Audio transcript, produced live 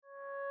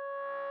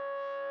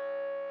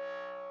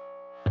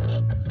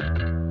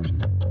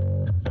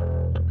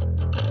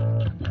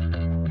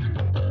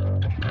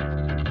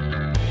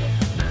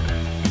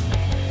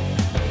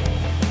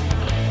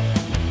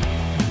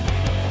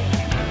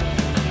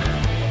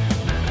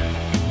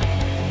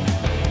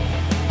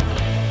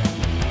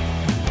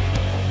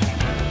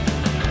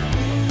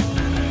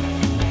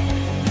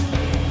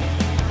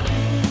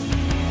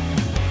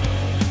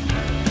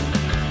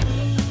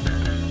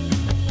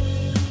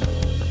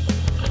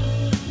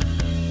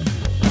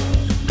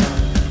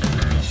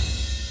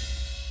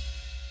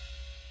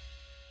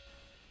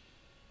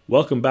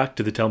Welcome back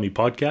to the Tell Me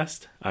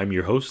podcast. I'm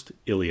your host,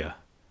 Ilya.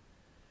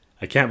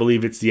 I can't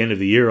believe it's the end of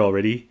the year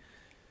already.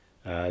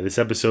 This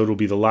episode will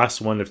be the last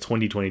one of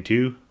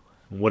 2022.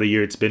 What a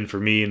year it's been for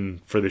me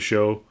and for the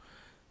show.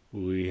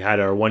 We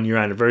had our 1 year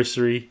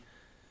anniversary.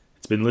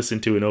 It's been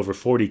listened to in over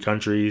 40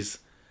 countries.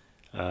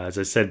 As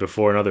I said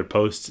before in other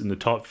posts, in the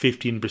top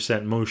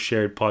 15% most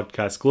shared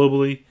podcast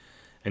globally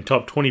and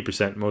top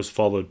 20% most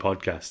followed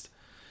podcast.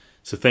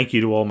 So thank you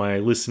to all my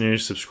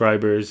listeners,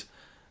 subscribers,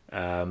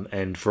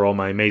 and for all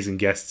my amazing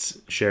guests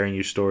sharing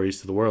your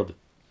stories to the world.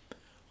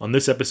 On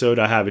this episode,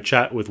 I have a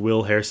chat with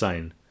Will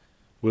Hairsign.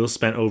 Will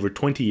spent over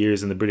 20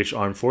 years in the British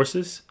Armed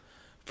Forces,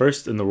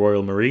 first in the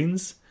Royal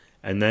Marines,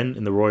 and then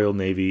in the Royal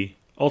Navy,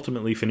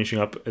 ultimately finishing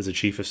up as a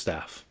Chief of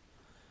Staff.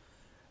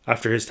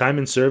 After his time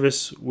in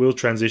service, Will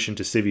transitioned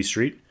to Civvy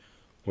Street,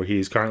 where he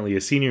is currently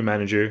a senior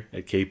manager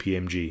at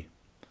KPMG.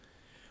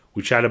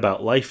 We chat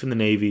about life in the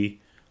Navy,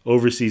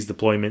 overseas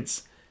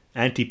deployments,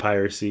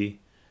 anti-piracy,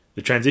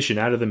 the transition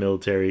out of the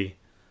military,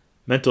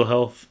 mental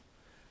health,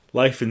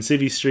 life in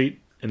Civvy Street,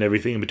 and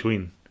everything in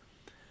between.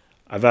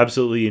 I've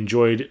absolutely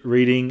enjoyed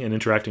reading and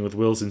interacting with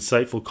Will's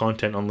insightful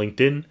content on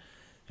LinkedIn,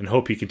 and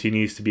hope he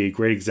continues to be a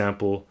great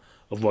example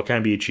of what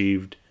can be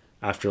achieved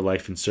after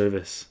life in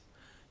service.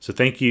 So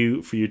thank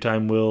you for your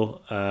time,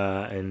 Will,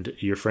 and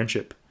your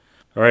friendship.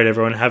 All right,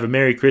 everyone, have a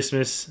Merry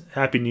Christmas,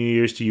 Happy New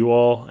Year's to you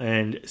all,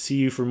 and see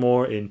you for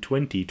more in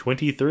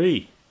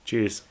 2023.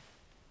 Cheers.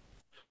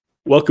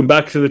 Welcome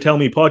back to the Tell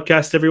Me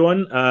podcast,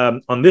 everyone.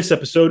 On this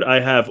episode,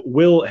 I have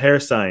Will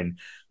Hairsign.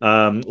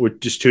 We're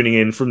just tuning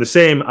in from the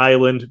same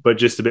island, but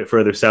just a bit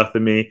further south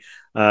than me.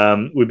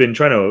 We've been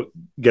trying to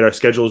get our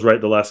schedules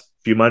right the last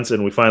few months,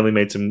 and we finally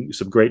made some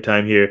great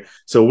time here.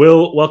 So,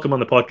 Will, welcome on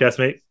the podcast,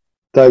 mate.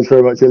 Thanks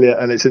very much, Ilya.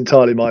 And it's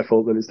entirely my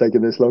fault that it's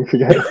taken this long to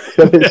get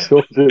it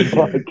sorted.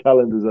 My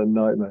calendar's a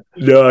nightmare.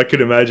 No, I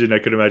could imagine. I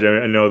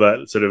know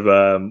that sort of,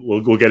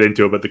 we'll get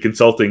into it, but the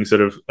consulting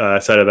sort of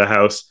side of the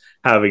house,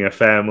 having a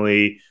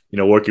family,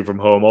 working from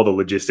home, all the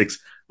logistics,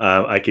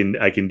 I can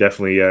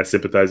definitely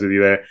sympathize with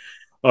you there.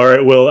 All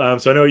right, Will.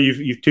 So I know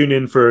you've tuned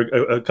in for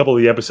a couple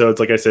of the episodes.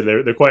 Like I said,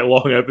 they're quite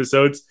long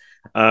episodes.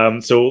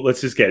 So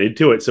let's just get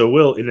into it. So,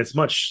 Will, in as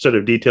much sort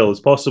of detail as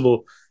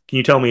possible, can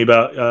you tell me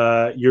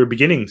about your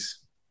beginnings?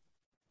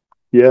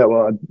 Yeah,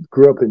 well, I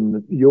grew up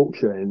in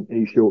Yorkshire, in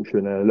East Yorkshire,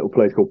 in a little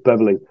place called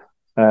Beverley,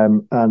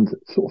 and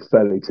sort of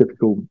fairly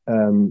typical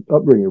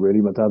upbringing,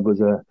 really. My dad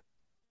was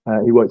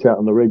he worked out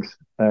on the rigs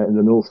in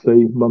the North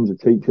Sea. Mum's a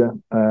teacher.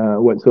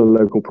 Went to a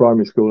local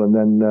primary school, and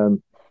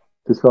then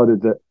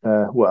decided that,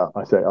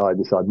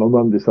 my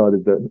mum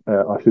decided that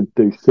I should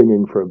do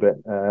singing for a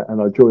bit,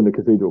 and I joined the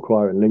Cathedral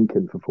Choir in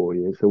Lincoln for 4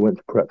 years, so went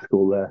to prep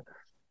school there,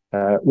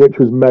 which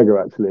was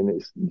mega, actually, and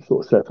it's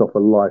sort of set off a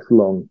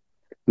lifelong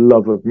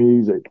love of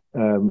music.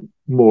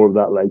 More of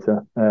that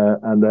later,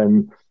 and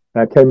then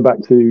came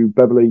back to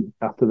Beverley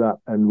after that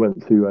and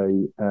went to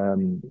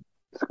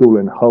a school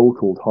in Hull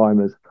called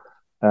Heimers,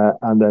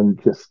 and then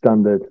just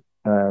standard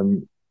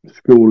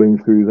schooling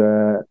through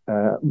there,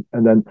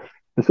 and then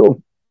I sort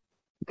of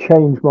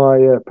changed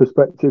my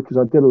perspective because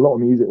I did a lot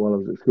of music while I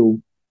was at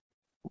school.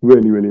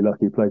 Really, really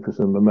lucky, played for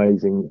some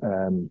amazing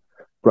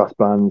brass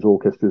bands,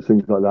 orchestras,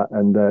 things like that,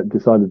 and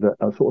decided that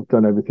I sort of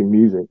done everything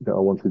music that I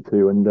wanted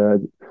to, and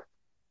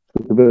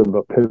took a bit of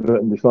a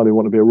pivot and decided I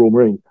want to be a Royal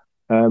Marine,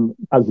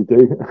 as you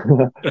do.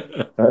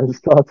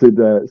 Started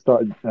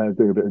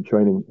doing a bit of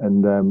training,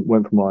 and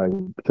went for my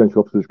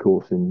potential officers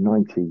course in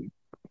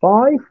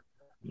 '95.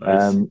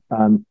 Nice.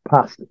 And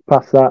passed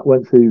that,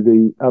 went to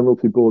the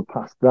Admiralty Board,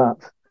 passed that,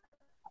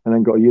 and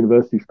then got a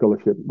university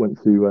scholarship, went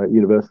to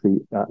university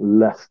at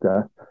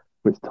Leicester,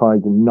 which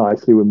tied in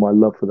nicely with my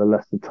love for the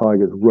Leicester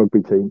Tigers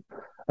rugby team.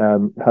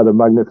 Had a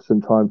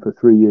magnificent time for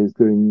 3 years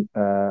doing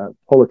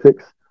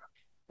politics,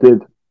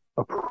 did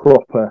a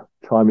proper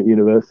time at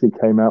university,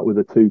 came out with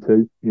a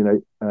 2-2,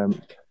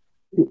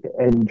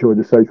 enjoyed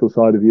the social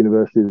side of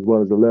university as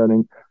well as the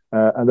learning,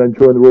 and then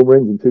joined the Royal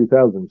Marines in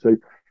 2000. So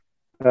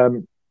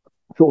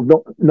sort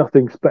of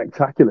nothing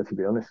spectacular, to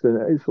be honest.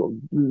 It's sort of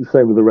the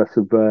same with the rest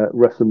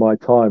of my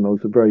time. I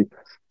was a very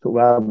sort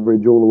of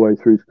average all the way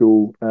through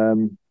school,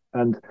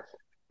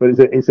 but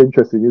it's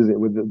interesting, isn't it,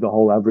 with the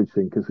whole average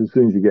thing? Because as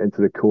soon as you get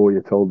into the core,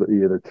 you're told that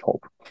you're the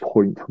top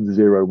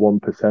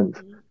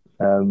 0.01%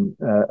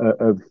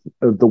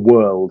 of the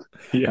world.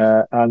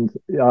 Yeah. And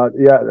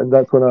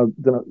that's when I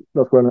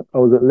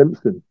was at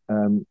Lympstone,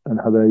 and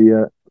had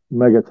a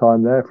mega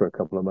time there for a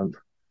couple of months.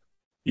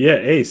 Yeah,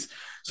 ace.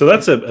 So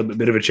that's a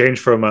bit of a change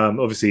from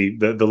obviously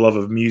the love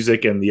of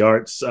music and the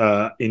arts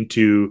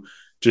into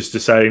just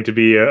deciding to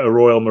be a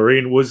Royal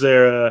Marine. Was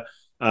there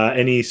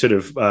any sort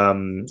of I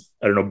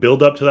don't know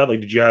build up to that?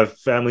 Like, did you have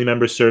family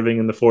members serving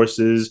in the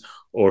forces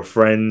or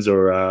friends,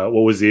 or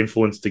what was the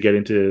influence to get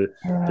into the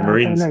Yeah, I don't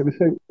Marines?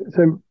 know.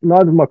 So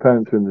neither of my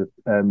parents were in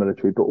the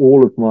military, but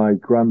all of my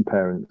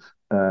grandparents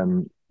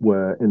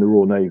were in the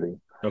Royal Navy.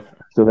 Okay.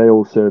 So they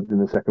all served in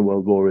the Second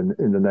World War in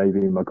the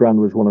Navy. My gran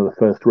was one of the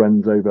first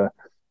Wrens over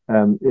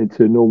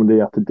into Normandy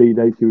after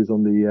D-Day. She was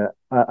on the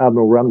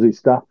Admiral Ramsay's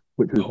staff,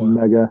 which was Oh, wow.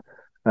 mega.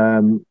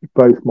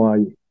 Both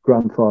my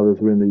grandfathers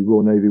were in the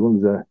Royal Navy.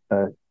 One was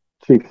a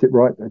chief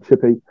shipwright, a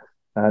chippy.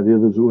 The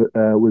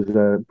other was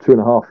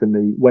 2.5 in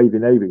the Wavy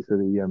Navy, so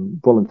the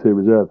volunteer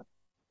reserve.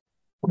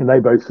 And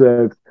they both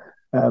served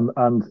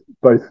and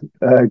both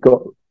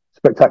got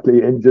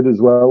spectacularly injured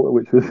as well,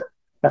 which was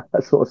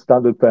a sort of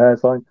standard for air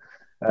sign.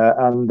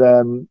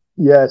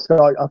 Yeah, so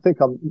I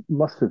think I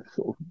must have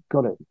sort of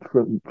got it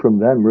from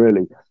them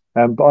really.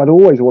 But I'd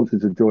always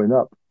wanted to join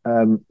up.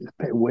 It's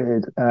a bit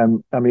weird.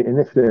 I mean,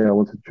 initially I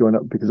wanted to join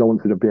up because I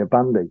wanted to be a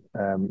bandy.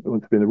 I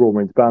wanted to be in the Royal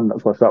Marines band.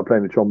 That's why I started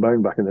playing the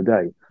trombone back in the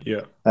day.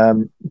 Yeah.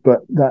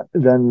 But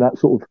that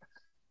sort of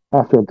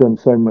after I'd done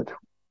so much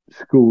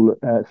school,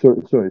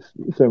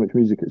 so much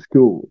music at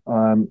school,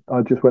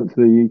 I just went to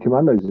the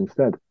commandos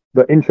instead.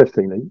 But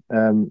interestingly,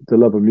 the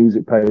love of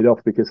music paid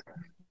off because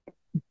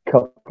a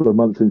couple of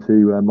months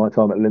into my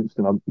time at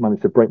Lympstone, I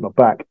managed to break my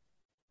back,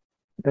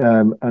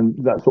 and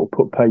that sort of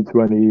put paid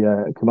to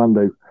any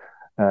commando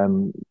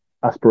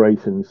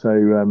aspirations.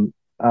 So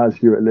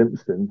as you're at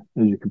Lympstone,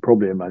 as you can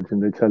probably imagine,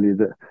 they tell you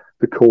that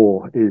the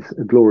Corps is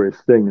a glorious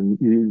thing, and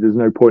there's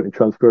no point in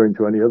transferring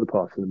to any other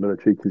parts of the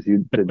military because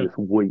they're just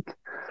weak.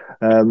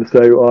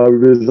 So I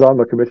resigned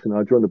my commission.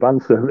 I joined the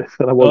band service,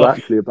 and I was Oh, okay.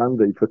 actually a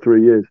bandy for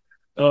 3 years.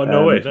 Oh,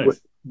 no way.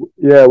 Nice.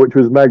 Yeah, which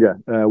was mega.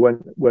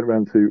 Went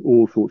around to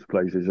all sorts of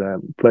places.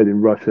 Played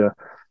in Russia,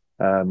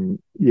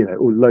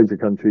 loads of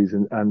countries,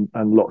 and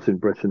lots in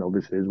Britain,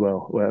 obviously as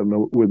well,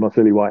 with my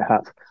silly white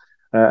hat.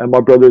 And my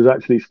brother is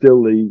actually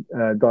still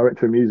the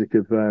director of music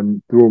of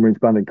the Royal Marines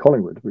Band in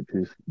Collingwood,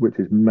 which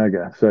is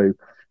mega. So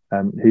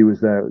he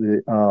was there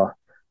at our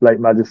late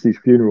Majesty's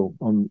funeral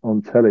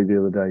on telly the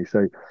other day.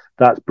 So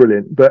that's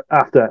brilliant. But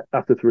after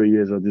 3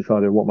 years, I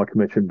decided I want my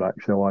commission back,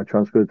 so I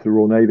transferred to the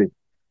Royal Navy,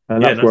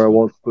 and Yeah, that's where nice. I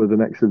was for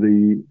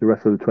the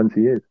rest of the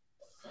 20 years.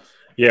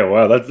 Yeah,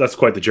 wow, that's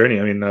quite the journey.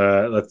 I mean,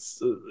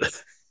 that's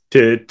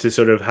to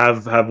sort of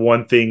have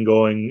one thing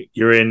going,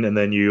 you're in, and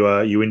then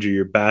you injure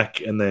your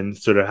back, and then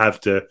sort of have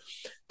to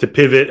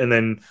pivot, and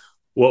then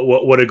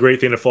what a great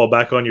thing to fall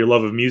back on, your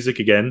love of music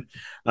again.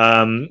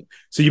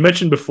 So you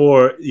mentioned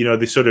before,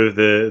 the sort of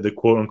the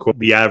quote unquote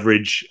the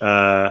average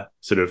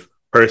sort of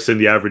person,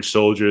 the average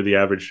soldier, the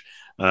average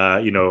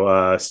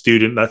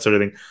student, that sort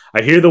of thing.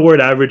 I hear the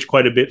word average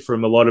quite a bit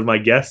from a lot of my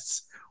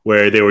guests,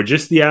 where they were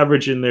just the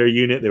average in their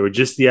unit, they were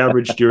just the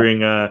average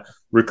during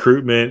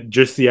recruitment,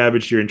 just the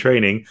average during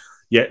training.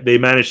 Yet they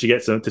managed to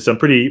get some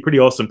pretty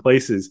awesome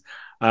places.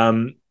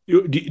 Do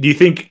you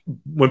think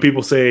when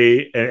people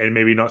say, and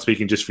maybe not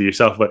speaking just for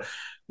yourself, but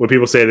when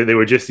people say that they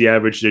were just the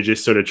average, they're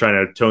just sort of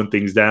trying to tone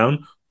things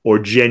down, or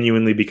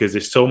genuinely because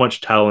there's so much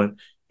talent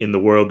in the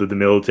world of the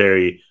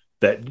military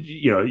that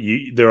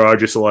there are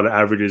just a lot of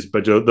averages,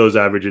 but those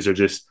averages are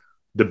just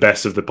the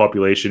best of the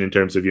population in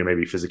terms of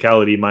maybe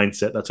physicality,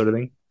 mindset, that sort of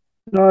thing?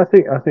 No, I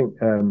think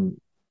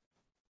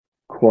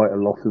quite a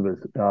lot of us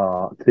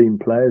are team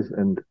players,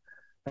 and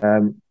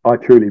I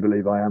truly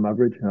believe I am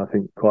average, and I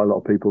think quite a lot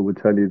of people would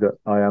tell you that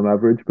I am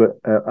average. But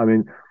I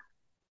mean,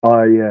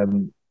 I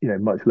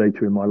much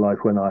later in my life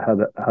when I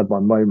had my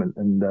moment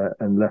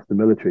and left the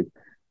military,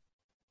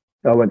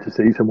 I went to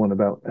see someone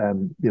about how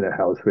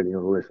I was feeling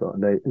and all this lot,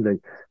 and they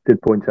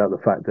did point out the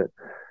fact that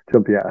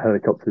jumping out of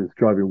helicopters,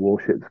 driving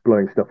warships,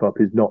 blowing stuff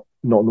up is not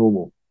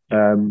normal.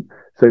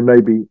 So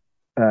maybe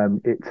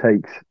it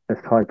takes a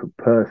type of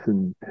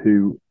person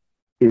who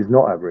is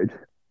not average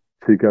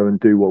to go and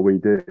do what we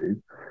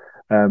do.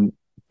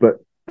 But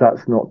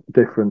that's not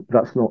different.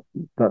 That's not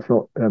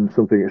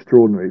something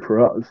extraordinary for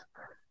us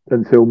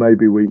until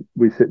maybe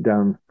we sit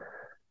down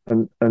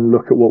and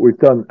look at what we've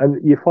done.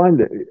 And you find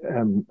that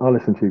I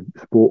listen to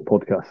sport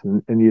podcasts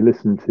and you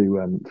listen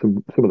to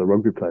some of the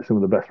rugby players, some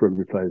of the best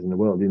rugby players in the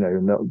world,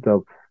 and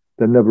they'll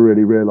never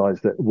really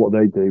realise that what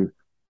they do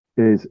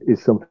is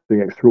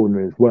something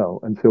extraordinary as well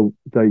until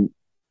they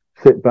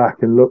sit back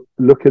and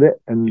look at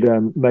it.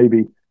 And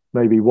maybe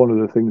one of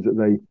the things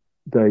that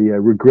they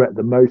regret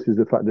the most is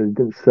the fact that they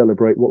didn't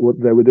celebrate what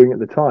they were doing at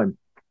the time.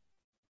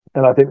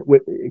 And I think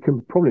it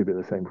can probably be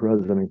the same for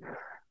us. I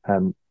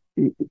mean,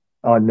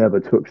 I never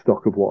took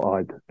stock of what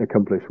I'd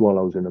accomplished while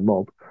I was in the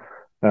mob.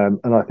 And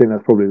I think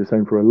that's probably the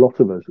same for a lot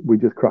of us. We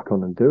just crack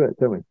on and do it,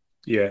 don't we?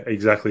 Yeah,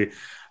 exactly.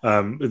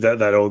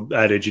 That old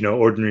adage,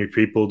 ordinary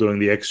people doing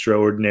the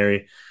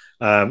extraordinary.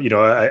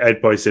 I'd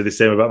probably say the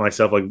same about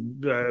myself, like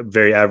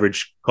very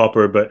average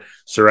copper, but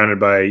surrounded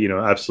by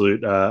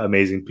absolute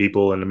amazing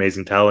people and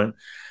amazing talent.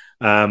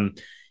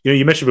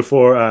 You mentioned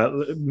before,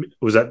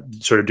 was that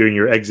sort of during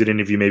your exit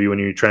interview, maybe when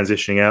you were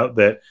transitioning out,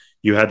 that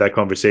you had that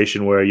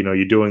conversation where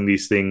you're doing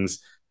these things,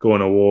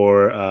 going to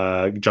war,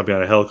 jumping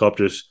out of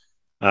helicopters,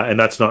 and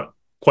that's not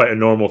quite a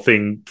normal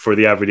thing for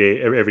the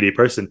everyday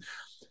person.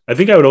 I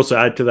think I would also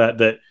add to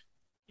that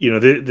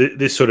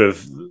this sort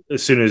of,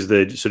 as soon as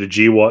the sort of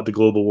GWOT, the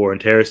global war on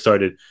terror,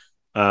 started,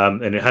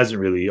 and it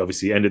hasn't really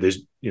obviously ended. There's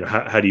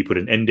how do you put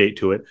an end date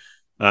to it?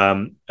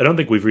 I don't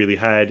think we've really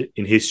had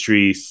in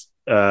history,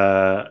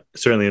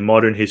 certainly in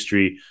modern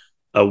history,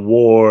 a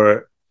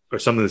war or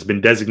something that's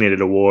been designated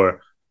a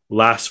war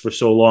lasts for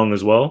so long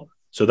as well.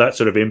 So that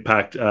sort of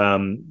impact,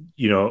 I'm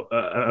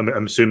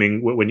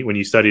assuming when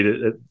you studied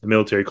at the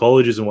military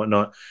colleges and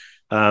whatnot,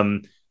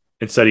 and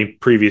studying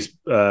previous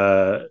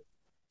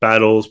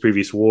battles,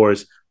 previous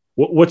wars,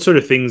 what sort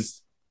of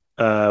things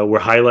were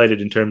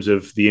highlighted in terms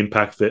of the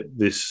impact that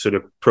this sort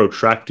of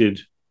protracted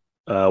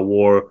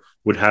war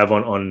would have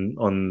on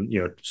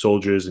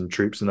soldiers and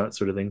troops and that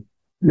sort of thing?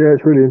 Yeah,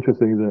 it's really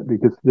interesting, isn't it?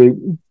 Because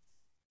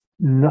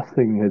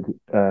nothing had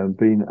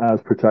been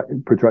as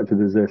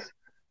protracted as this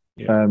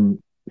Yeah.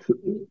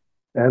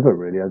 ever,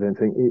 really. I don't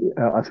think.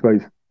 I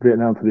suppose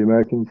Vietnam for the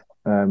Americans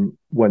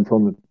went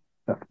on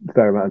a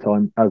fair amount of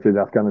time, as did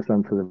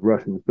Afghanistan for the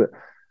Russians. But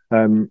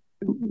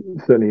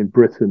certainly in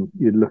Britain,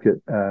 you'd look at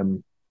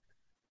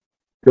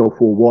Gulf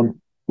War One,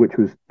 which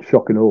was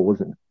shock and awe,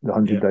 wasn't it? The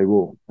 100-Day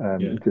War,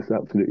 just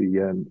absolutely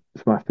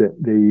smashed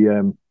it.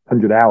 The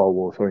 100-Hour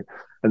War, sorry,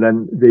 and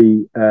then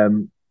the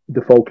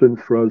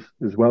Falklands for us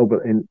as well,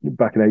 but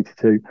back in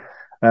 '82.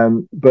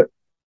 But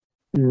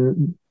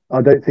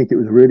I don't think it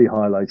was really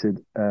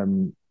highlighted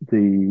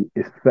the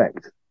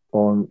effect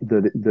on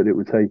that it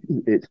would take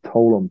its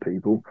toll on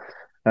people,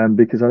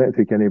 because I don't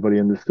think anybody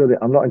understood it.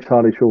 I'm not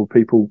entirely sure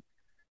people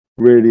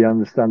really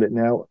understand it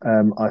now.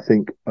 I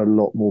think a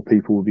lot more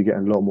people would be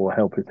getting a lot more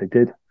help if they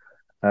did.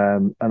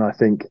 And I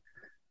think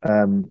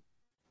when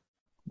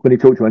you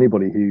talk to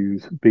anybody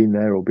who's been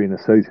there or been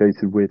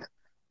associated with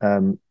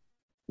the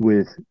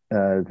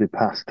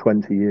past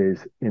 20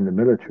 years in the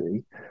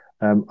military,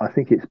 I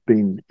think it's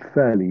been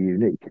fairly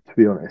unique, to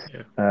be honest.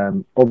 Yeah.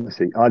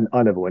 Obviously,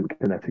 I never went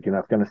kinetic in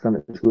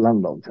Afghanistan. It's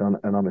landlocked, and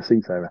I'm a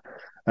seafarer.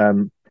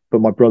 But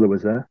my brother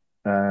was there.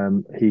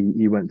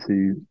 He went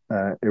to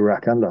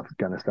Iraq and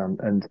Afghanistan,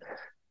 and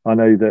I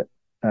know that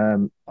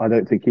I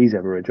don't think he's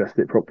ever addressed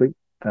it properly.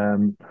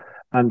 And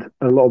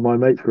a lot of my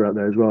mates were out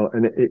there as well,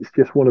 and it's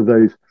just one of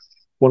those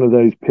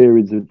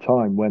periods of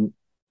time when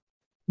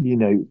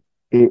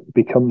it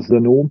becomes the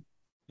norm.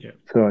 Yeah.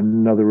 So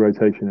another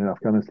rotation in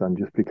Afghanistan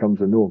just becomes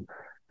the norm.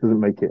 Doesn't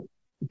make it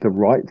the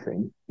right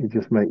thing. It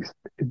just makes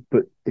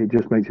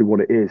it what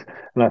it is.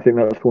 And I think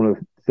that's one of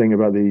the thing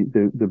about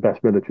the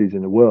best militaries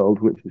in the world,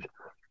 which is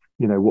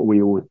what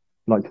we all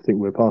like to think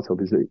we're part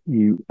of, is that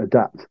you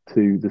adapt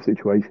to the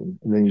situation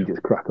and then you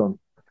just crack on.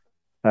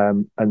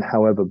 And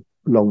however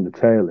long the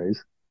tail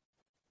is,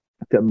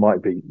 that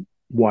might be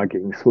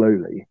wagging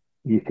slowly,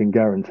 you can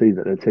guarantee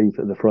that the teeth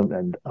at the front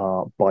end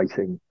are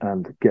biting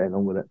and getting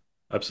on with it.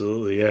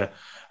 Absolutely, yeah.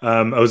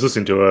 I was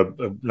listening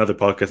to another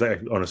podcast. I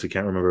honestly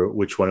can't remember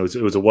which one it was.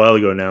 It was a while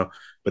ago now,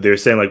 but they were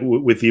saying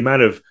with the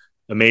amount of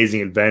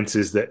amazing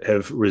advances that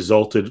have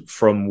resulted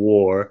from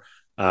war,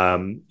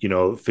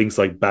 things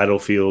like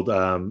battlefield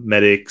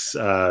medics,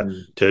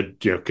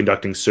 to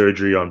conducting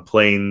surgery on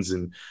planes,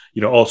 and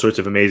all sorts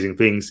of amazing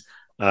things,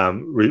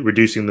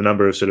 reducing the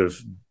number of sort of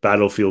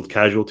battlefield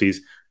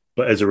casualties.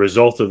 But as a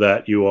result of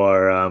that,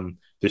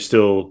 there's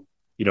still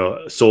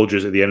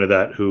soldiers at the end of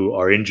that who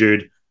are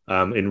injured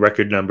in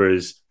record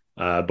numbers,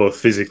 both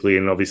physically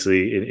and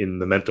obviously in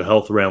the mental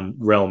health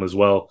realm as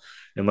well.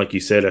 And like you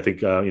said, I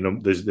think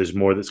there's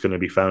more that's going to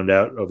be found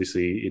out,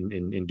 obviously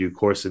in due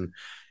course. And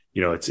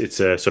it's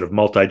a sort of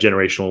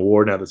multi-generational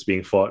war now that's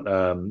being fought.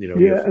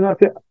 And I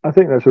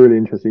think that's a really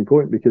interesting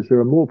point, because there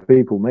are more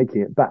people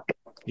making it back.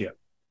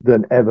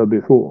 Than ever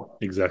before.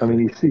 Exactly. I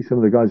mean, you see some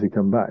of the guys who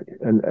come back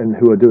and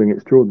who are doing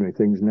extraordinary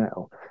things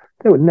now.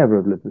 They would never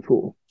have lived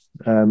before.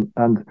 And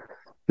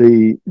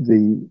the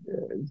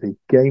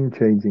game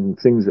changing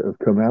things that have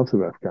come out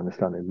of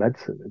Afghanistan in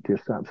medicine are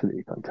just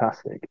absolutely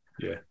fantastic.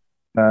 Yeah.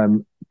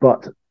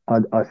 But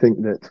I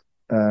think that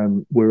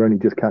we're only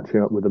just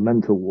catching up with the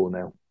mental war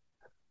now.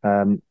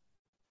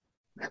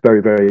 It's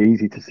very, very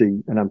easy to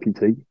see an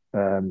amputee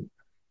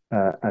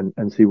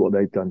and see what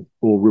they've done,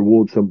 or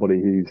reward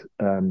somebody who's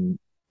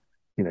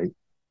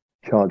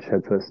charged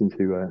headfirst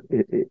into a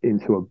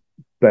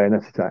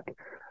bayonet attack.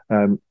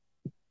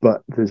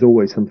 But there's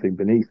always something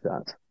beneath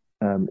that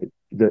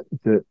that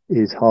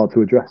is hard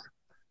to address.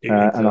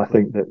 Exactly. And I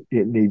think that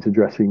it needs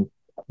addressing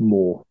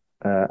more.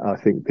 I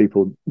think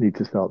people need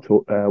to start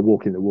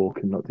walking the walk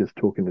and not just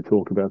talking the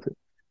talk about it.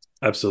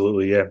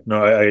 Absolutely, yeah.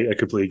 No, I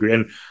completely agree.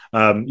 And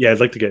I'd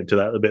like to get into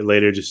that a bit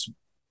later, just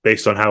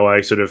based on how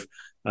I sort of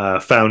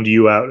found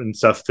you out and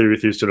stuff through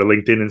sort of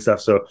LinkedIn and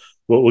stuff. So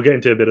we'll get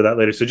into a bit of that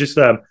later. So just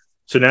so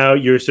now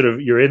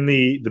you're in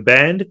the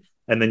band,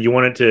 and then you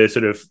wanted to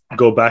sort of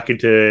go back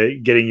into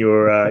getting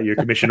your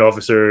commissioned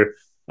officer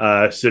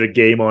sort of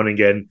game on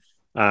again.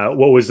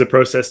 What was the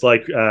process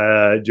like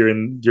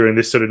during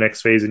this sort of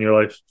next phase in your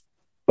life?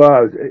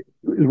 Well, it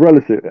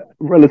was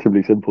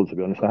relatively simple, to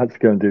be honest. I had to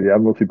go and do the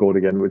Admiralty Board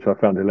again, which I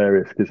found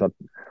hilarious because I'd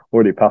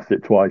already passed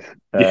it twice.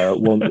 Yeah.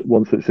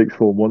 Once at sixth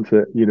form, once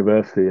at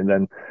university, and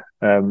then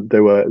they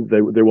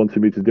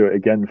wanted me to do it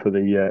again for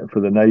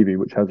the Navy,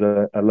 which has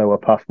a lower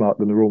pass mark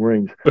than the Royal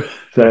Marines. Nice.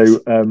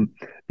 So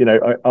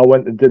I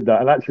went and did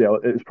that, and actually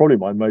it was probably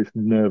my most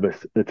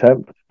nervous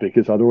attempt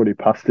because I'd already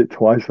passed it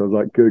twice. I was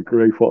like, "Good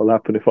grief, what will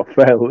happen if I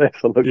fail this?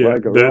 I look Yeah,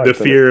 like a the right."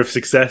 fear of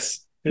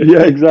success.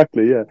 Yeah,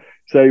 exactly. Yeah.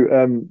 So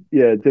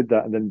yeah, did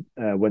that and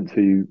then went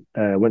to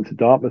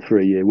Dartmouth for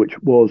a year, which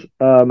was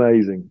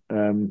amazing.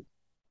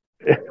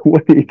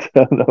 When you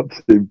turn up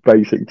to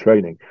basic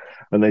training,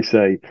 and they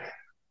say,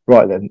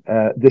 right then,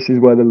 this is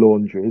where the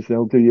laundry is.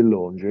 They'll do your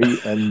laundry,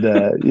 and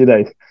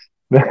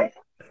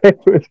it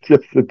was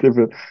just a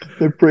different.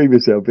 The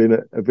previous I've been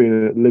at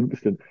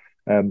Limpston.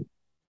 Um,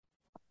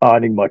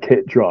 Ironing my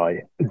kit dry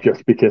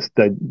just because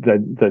they'd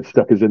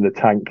stuck us in the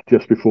tank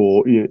just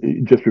before we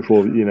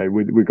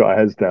got our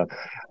heads down,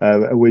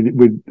 and we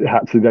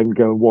had to then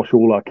go and wash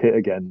all our kit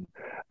again,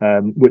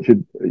 which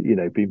had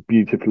been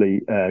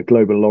beautifully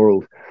Global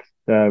Laurels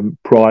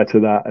prior to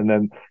that, and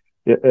then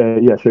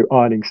so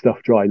ironing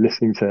stuff dry,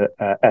 listening to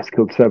S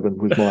Club 7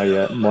 was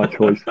my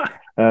choice.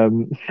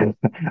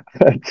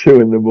 At 2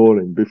 in the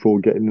morning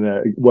before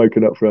getting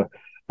woken up for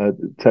a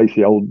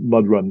tasty old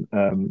mud run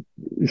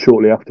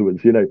shortly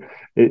afterwards. And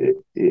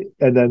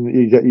then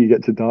you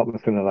get to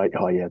Dartmouth and they're like,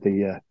 oh yeah,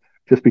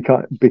 just be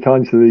kind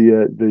to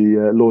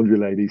the laundry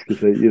ladies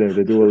because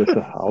they do all this.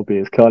 I'll be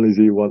as kind as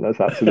you want. That's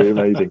absolutely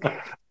amazing.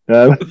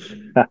 Um,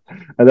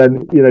 and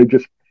then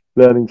just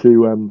learning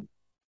to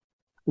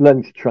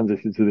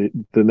transition to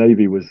the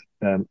Navy was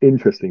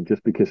interesting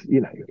just because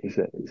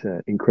it's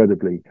an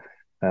incredibly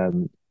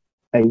um,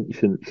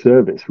 ancient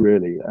service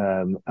really,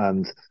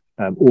 and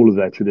all of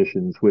their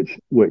traditions, which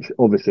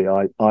obviously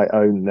I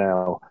own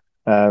now,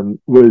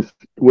 was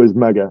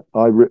mega.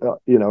 I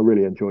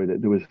really enjoyed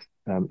it. There was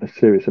a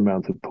serious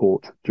amount of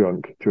port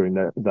drunk during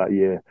that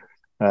year,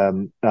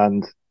 and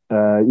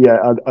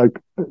yeah, I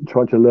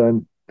tried to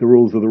learn the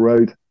rules of the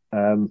road,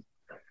 and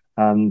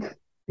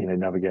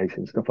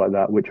navigation stuff like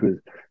that, which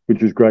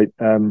was great.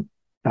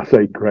 I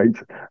say great.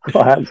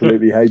 I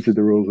absolutely hated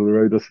the rules of the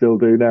road. I still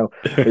do now.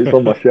 It's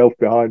on my shelf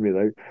behind me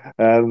though.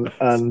 Nice.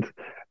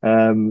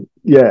 And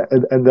yeah,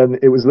 and then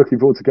it was looking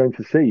forward to going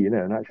to sea,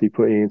 and actually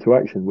putting it into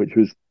action, which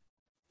was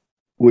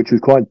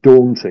quite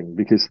daunting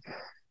because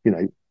you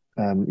know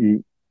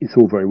it's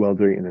all very well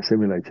doing it in a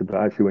simulator, but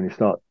actually when you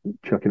start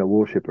chucking a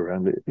warship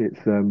around,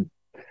 it's a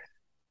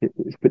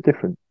bit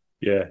different.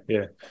 Yeah,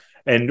 yeah.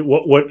 And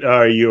what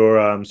are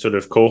your sort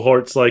of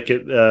cohorts like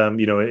at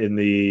in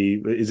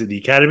the is it the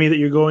academy that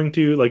you're going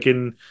to like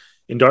in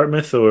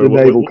Dartmouth or The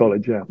Naval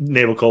College, yeah.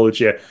 Naval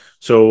College? Yeah.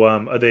 So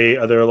are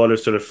there a lot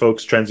of sort of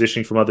folks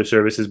transitioning from other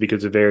services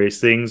because of various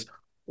things,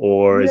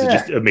 or is it Yeah,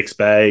 just a mixed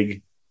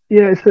bag?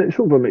 yeah, it's sort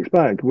of a mixed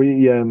bag.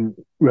 We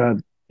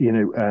had,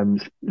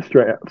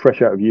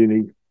 fresh out of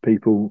uni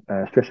people,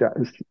 straight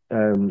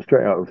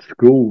out of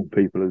school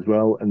people as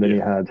well, and then Yeah.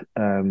 you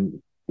had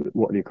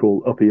what do you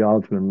call upper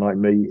yardsmen like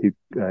me who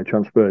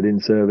transferred in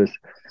service.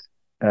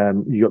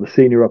 You got the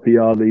senior upper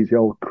yard, these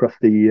old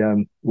crusty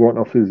warrant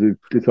officers who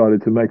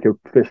decided to make a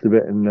fist of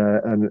it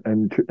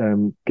and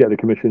get the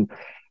commission,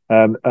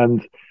 and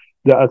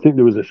I think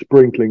there was a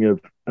sprinkling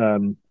of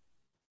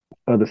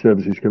other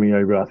services coming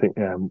over. I think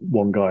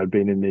one guy had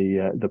been in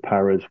the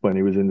paras when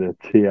he was in the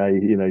TA,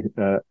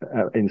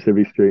 in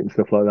Civvy Street and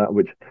stuff like that,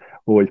 which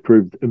always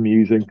proved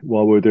amusing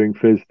while we were doing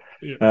Fizz.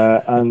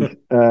 Yeah. And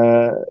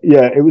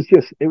yeah, it was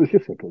just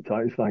a good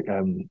time.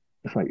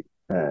 It's like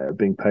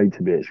being paid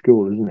to be at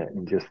school, isn't it?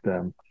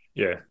 And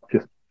Yeah.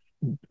 just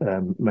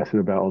messing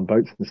about on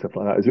boats and stuff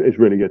like that. It's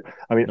really good.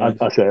 I mean, I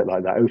Nice. say it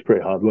like that. It was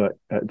pretty hard work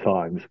at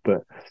times,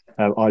 but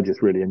I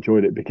just really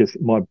enjoyed it because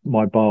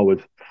my bar was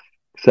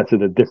set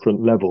at a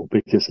different level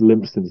because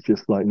Limpston's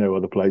just like no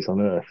other place on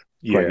earth,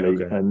 Yeah.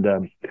 frankly. Okay. And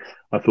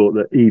I thought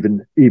that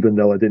even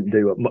though I didn't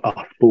do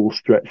a full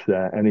stretch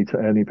there, any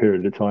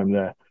period of time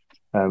there,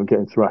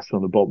 getting thrashed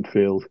on the bottom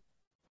field,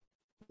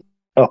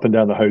 up and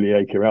down the Holy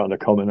Acre, out on the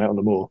common, out on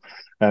the moor,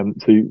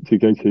 to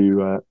go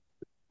to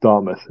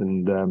Dartmouth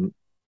and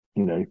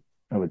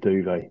have a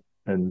duvet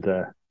and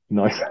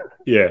nice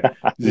Yeah.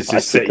 This just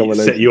nice set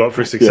accommodation. you up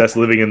for Yeah, success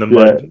living in the yeah,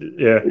 mud.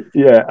 Yeah.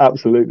 yeah,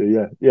 absolutely.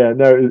 Yeah, yeah.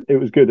 No, it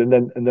was good. And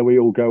then we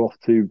all go off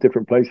to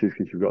different places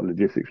because you've got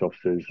logistics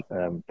officers,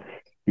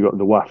 you've got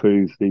the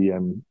WAFUs,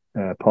 the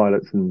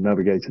pilots and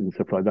navigators and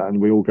stuff like that,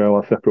 and we all go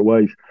our separate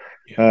ways.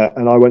 Yeah.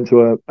 And I went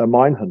to a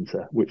mine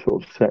hunter, which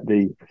sort of set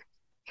the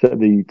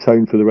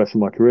tone for the rest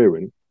of my career,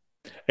 really.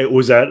 It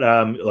was that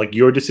like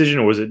your decision,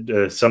 or was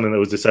it something that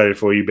was decided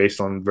for you based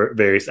on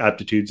various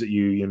aptitudes that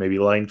you maybe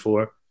lined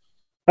for?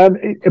 A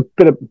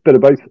bit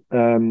of both.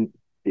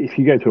 if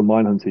you go to a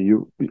mine hunter,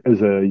 you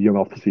as a young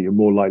officer, you're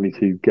more likely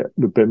to get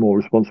a bit more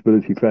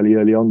responsibility fairly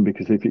early on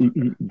because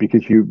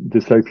because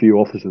there's so few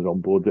officers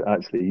on board that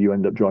actually you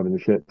end up driving the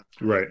ship.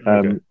 Right.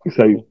 Okay.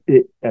 So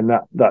Cool.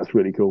 that's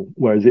really cool.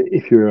 Whereas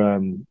if you're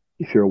a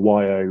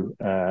YO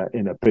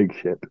in a big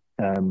ship,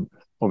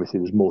 obviously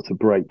there's more to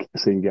break,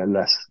 so you get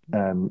less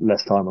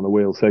time on the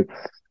wheel. So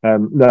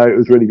no, it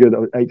was really good.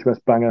 HMS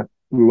Banger.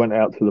 We went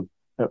out to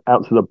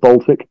the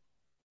Baltic.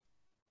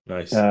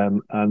 Nice.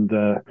 And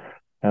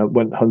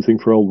went hunting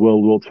for old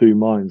World War II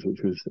mines,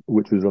 which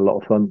was a lot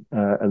of fun.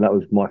 And that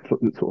was my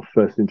sort of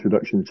first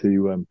introduction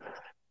to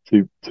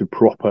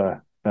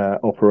proper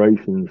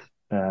operations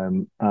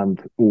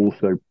and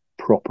also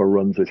proper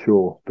runs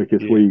ashore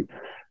because we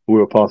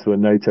were part of a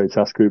NATO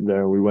task group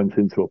there, and we went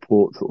into a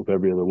port sort of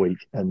every other week.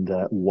 And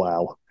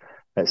wow,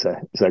 it's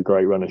a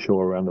great run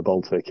ashore around the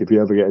Baltic. If you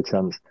ever get a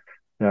chance,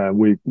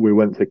 we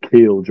went to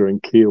Kiel during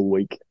Kiel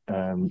week,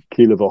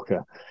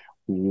 Kielavoca.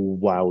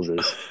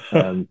 Wowzers!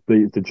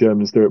 The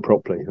Germans do it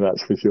properly,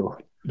 that's for sure.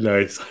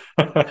 Nice.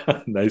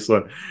 Nice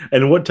one.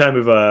 And what time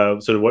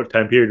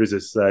period was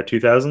this?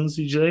 2000s,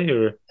 did you say?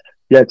 Or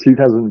Yeah,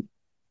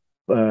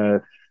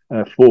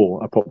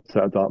 2004. I popped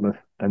out of Dartmouth,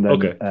 and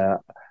then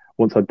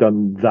once I'd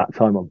done that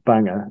time on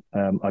Banger,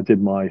 I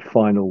did my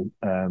final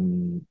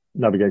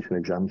navigation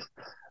exams,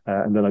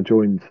 and then I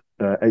joined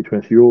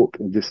HMS York,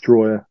 a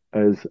destroyer,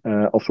 as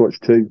Officer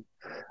 2.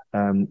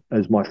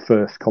 As my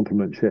first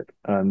complement ship,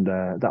 and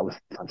that was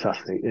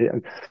fantastic.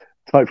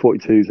 Type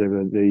 42s, they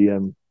were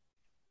the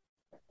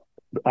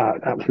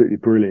absolutely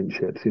brilliant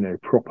ships,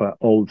 proper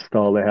old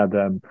style. They had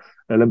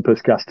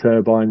Olympus gas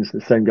turbines,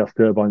 the same gas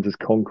turbines as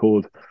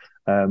Concorde.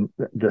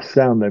 The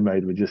sound they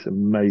made were just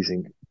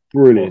amazing.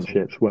 Brilliant awesome.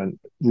 Ships,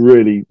 went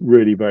really,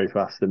 really very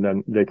fast, and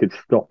then they could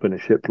stop in a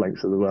ship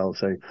length as well.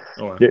 So,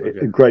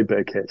 a great bit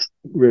of kit,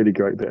 really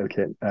great bit of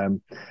kit.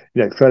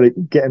 Fairly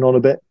getting on a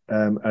bit,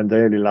 and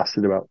they only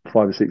lasted about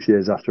 5 or 6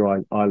 years after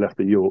I left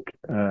the York,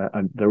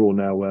 and they're all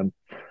now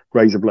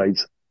razor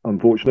blades,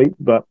 unfortunately,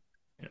 but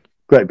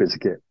great bits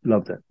of kit,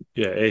 loved it.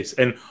 Yeah, ace.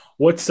 And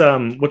what's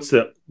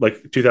the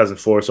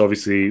 2004? So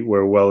obviously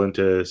we're well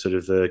into sort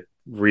of the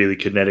really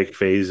kinetic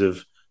phase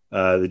of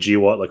the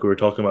GWOT, like we were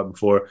talking about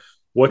before.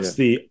 What's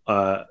the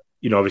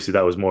obviously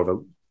that was more of a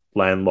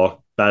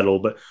landlocked battle,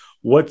 but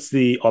what's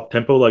the op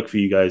tempo like for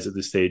you guys at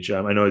this stage?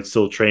 I know it's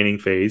still training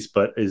phase,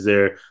 but is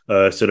there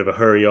sort of a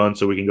hurry on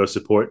so we can go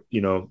support,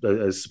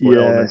 as support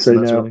elements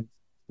and that sort of thing?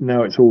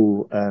 Now it's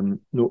all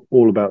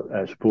about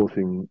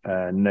supporting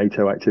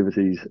NATO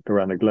activities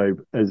around the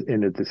globe. As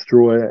in a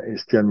destroyer,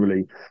 it's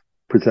generally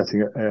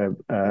protecting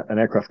an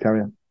aircraft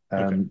carrier,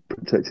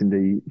 protecting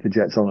the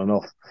jets on and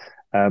off,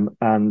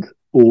 and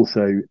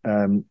also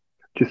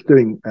just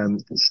doing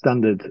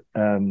standard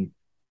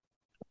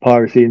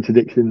piracy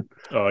interdiction,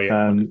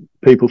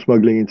 people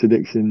smuggling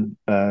interdiction,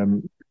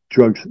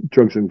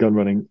 drugs and gun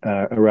running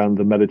around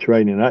the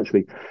Mediterranean.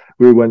 Actually,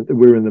 we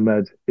were in the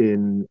Med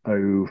in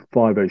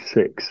 05,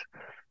 06,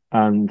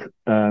 and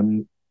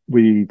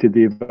we did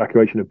the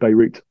evacuation of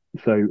Beirut.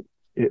 So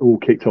it all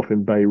kicked off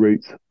in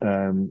Beirut.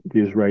 The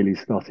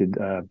Israelis started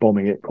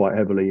bombing it quite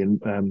heavily,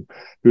 and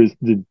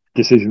the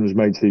decision was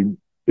made to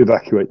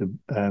evacuate the.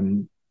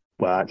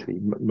 Well, actually,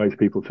 most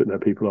people took their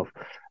people off,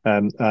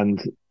 and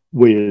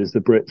we, as the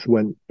Brits,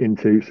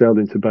 sailed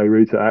into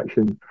Beirut at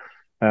action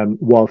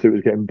whilst it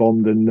was getting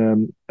bombed,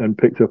 and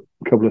picked up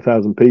a couple of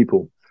thousand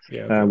people.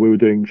 Yeah, we were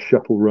doing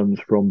shuttle runs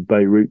from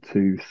Beirut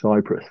to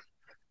Cyprus,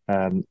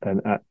 and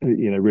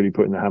really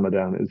putting the hammer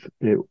down.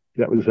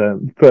 That was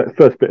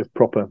first bit of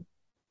proper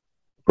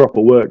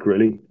work,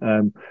 really.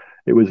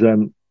 It was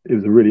a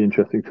really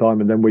interesting time,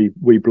 and then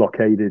we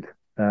blockaded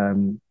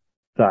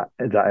that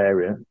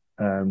area.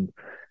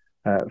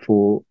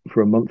 For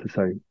a month or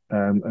so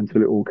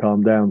until it all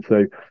calmed down.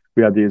 So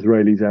we had the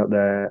Israelis out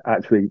there.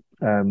 Actually,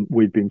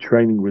 we'd been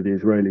training with the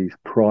Israelis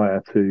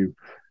prior to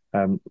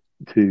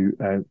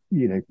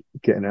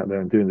getting out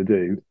there and doing the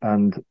do.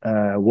 And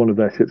one of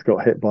their ships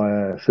got hit by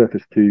a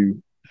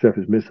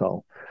surface-to-surface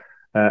missile,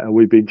 and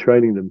we'd been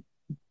training them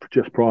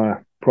just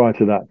prior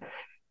to that.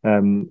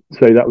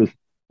 So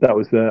that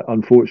was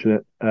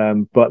unfortunate.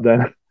 But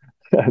then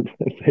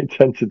they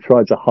tend to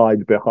try to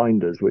hide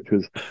behind us, which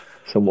was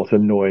somewhat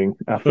annoying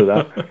after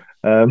that.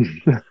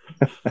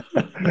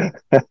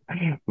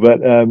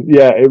 But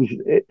it was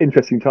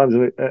interesting times,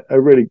 and a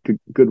really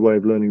good way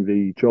of learning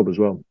the job as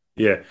well.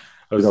 Yeah,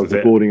 I was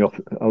a boarding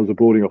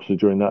officer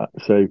during that,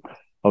 so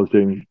I was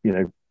doing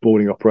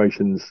boarding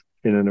operations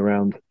in and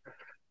around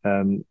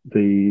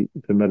the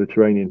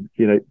Mediterranean.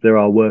 There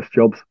are worse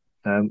jobs.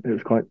 It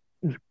was quite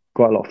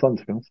a lot of fun,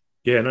 to be honest.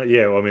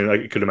 Yeah, well, I mean,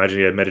 I could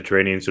imagine,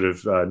 Mediterranean, sort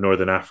of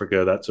Northern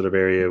Africa, that sort of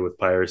area with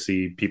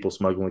piracy, people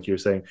smuggling, like you were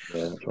saying.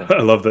 Yeah, that's right.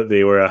 I love that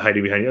they were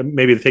hiding behind you.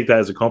 Maybe they take that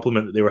as a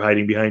compliment that they were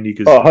hiding behind you.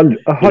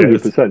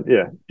 100%,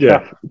 yeah.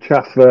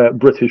 Chaff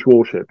British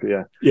warship,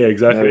 yeah. Yeah,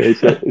 exactly.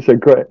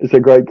 It's a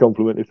great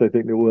compliment if they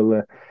think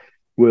that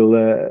we'll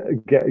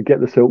get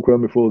the silk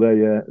run before they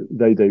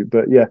do.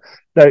 But yeah,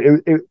 no,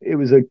 it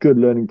was a good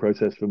learning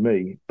process for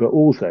me. But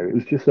also, it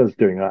was just us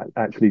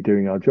actually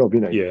doing our job.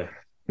 Yeah.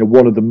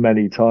 One of the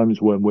many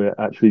times when we're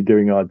actually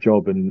doing our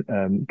job and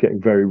getting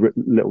very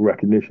little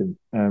recognition.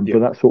 Yeah. But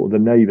that's sort of the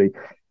Navy.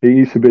 It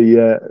used to be,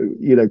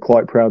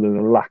 quite proud of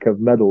the lack of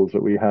medals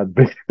that we had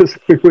because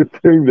we were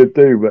doing the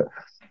do, but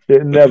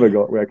it never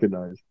got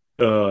recognised.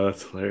 Oh,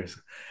 that's hilarious.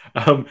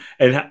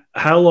 And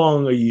how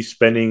long are you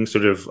spending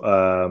sort of,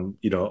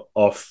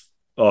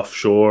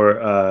 offshore?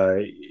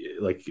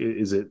 Like,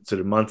 is it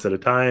sort of months at a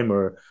time,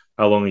 or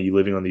how long are you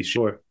living on these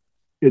shore?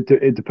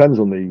 It depends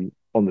on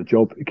the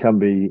job. It can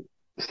be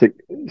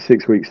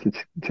 6 weeks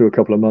to a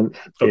couple of months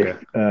Okay.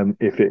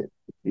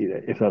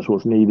 if that's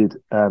what's needed,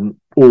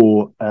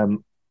 or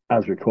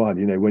as required.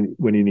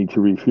 When you need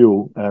to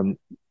refuel,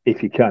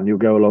 if you can, you'll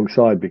go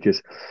alongside because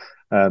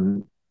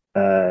um,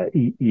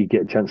 you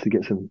get a chance to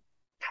get some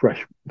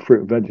fresh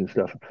fruit and veg and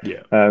stuff.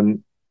 Yeah.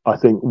 I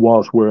think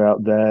whilst we're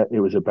out there, it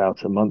was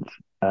about a month.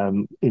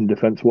 In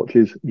defence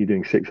watches, you're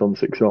doing 6 on,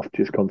 6 off,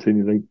 just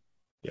continually,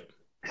 Yeah.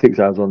 6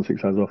 hours on,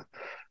 6 hours off,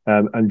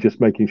 and just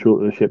making sure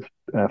that the ship's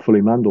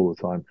fully manned all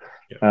the time.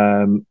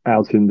 Yeah.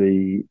 Out in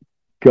the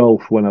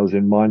Gulf, when I was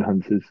in mine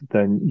hunters,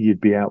 then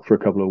you'd be out for a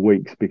couple of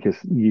weeks because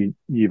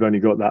you've only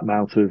got that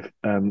amount of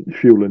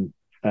fuel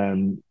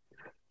and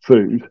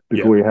food Yeah.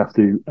 before you have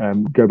to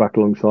go back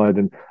alongside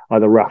and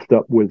either raft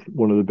up with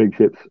one of the big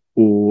ships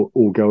or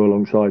go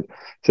alongside.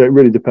 So it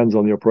really depends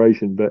on the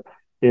operation. But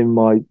in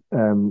my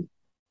 20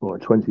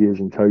 years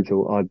in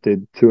total, I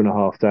did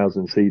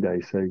 2,500 sea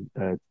days, so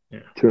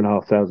Yeah.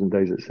 2,500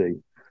 days at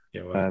sea.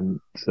 Yeah. Wow.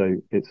 So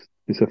it's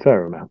a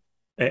fair amount.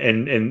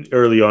 And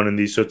early on in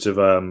these sorts of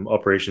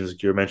operations,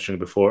 like you were mentioning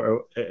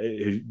before,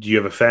 do you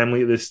have a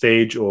family at this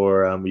stage,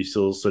 or are you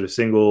still sort of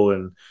single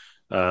and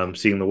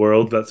seeing the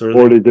world, that sort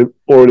of thing?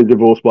 Already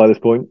divorced by this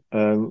point.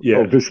 Yeah.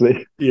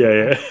 Obviously,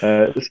 Yeah.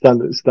 Yeah.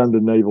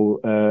 standard naval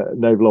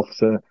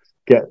officer.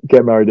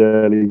 Get married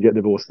early, get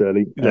divorced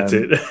early. That's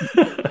it.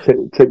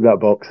 Tick that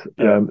box.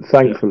 Yeah. Yeah.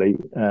 Thankfully,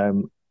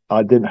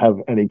 I didn't have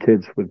any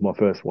kids with my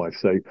first wife,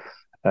 so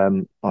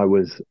I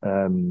was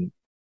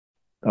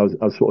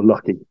sort of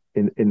lucky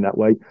in that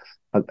way.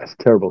 That's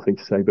a terrible thing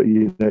to say, but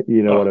you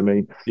know what I Oh,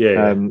 mean. yeah.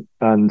 Yeah.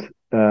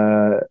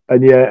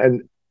 And yeah,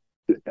 and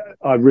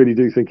I really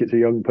do think it's a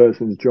young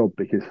person's job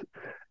because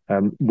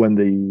when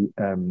the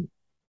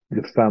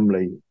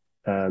family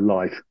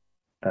life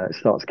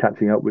starts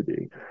catching up with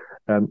you,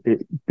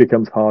 it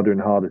becomes harder and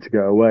harder to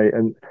go away.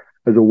 And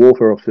as a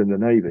warfare officer in the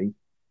Navy,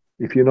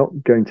 if you're not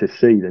going to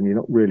sea, then you're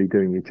not really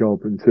doing your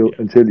job Yeah.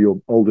 until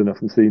you're old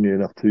enough and senior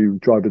enough to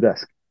drive a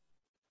desk.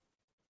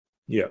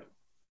 Yeah.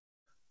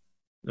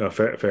 No,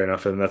 fair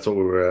enough. And that's what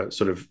we were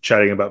sort of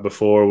chatting about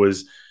before,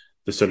 was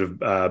the sort of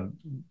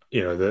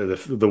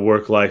the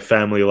work life,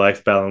 family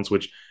life balance,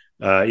 which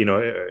like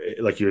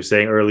you were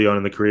saying early on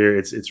in the career,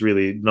 it's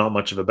really not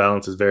much of a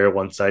balance. It's very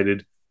one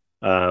sided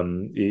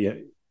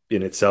in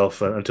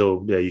itself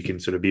until you can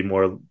sort of be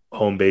more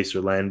home based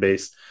or land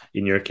based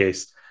in your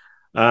case.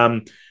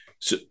 So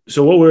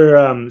what we're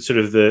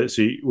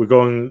we're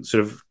going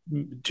sort of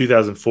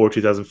 2004,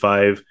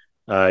 2005.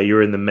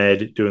 You're in the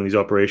Med doing these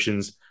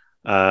operations.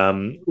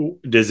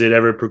 Does it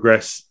ever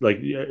progress? Like,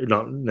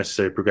 not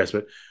necessarily progress,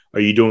 but are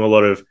you doing a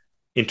lot of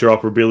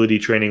interoperability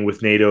training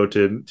with NATO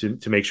to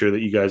make sure that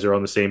you guys are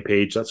on the same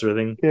page, that sort of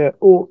thing? Yeah,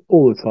 all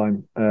the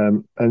time,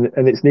 and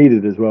it's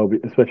needed as well,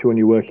 especially when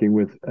you're working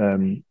with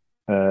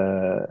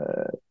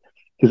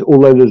because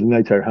although there's a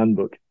NATO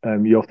handbook,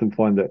 you often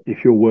find that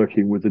if you're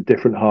working with a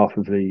different half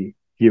of the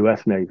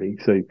US Navy,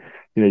 so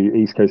your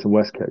East Coast and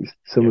West Coast,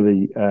 some of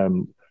the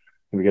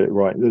let me get it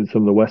right,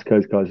 some of the West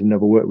Coast guys have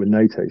never worked with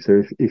NATO.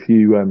 So if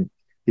you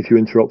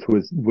interrupt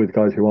with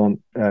guys who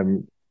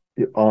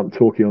aren't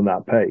talking on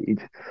that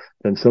page,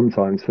 then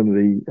sometimes some of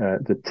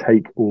the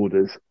take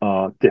orders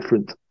are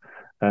different.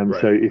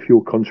 Right. So if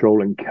you're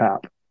controlling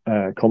CAP,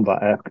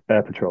 combat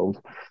air patrols,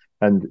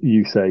 and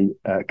you say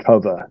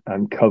cover,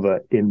 and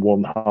cover in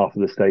one half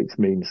of the states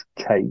means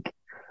take,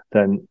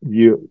 then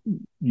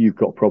you've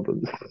got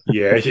problems.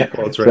 Yeah.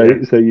 Well, that's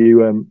right. Yeah. So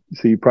you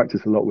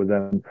practice a lot with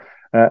them.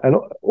 And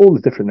all the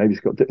different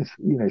navies got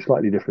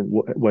slightly different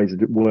ways of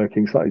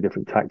working, slightly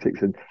different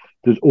tactics, and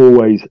there's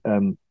always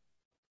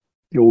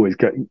you always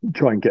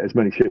try and get as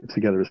many ships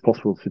together as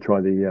possible to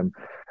try the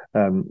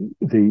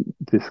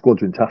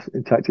squadron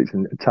tactics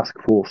and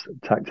task force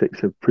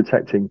tactics of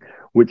protecting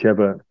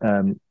whichever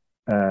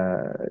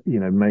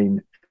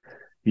main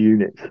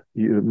unit,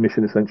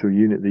 mission essential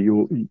unit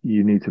that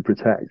you need to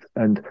protect,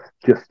 and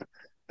just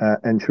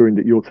ensuring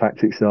that your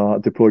tactics are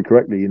deployed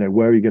correctly.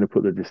 Where are you going to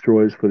put the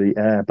destroyers for the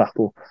air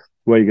battle?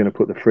 Where are you going to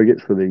put the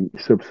frigates for the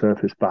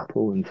subsurface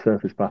battle and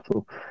surface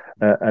battle?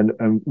 And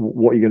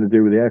what are you going to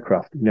do with the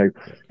aircraft?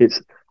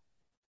 There's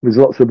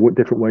lots of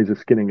different ways of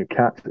skinning a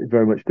cat. It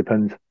very much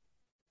depends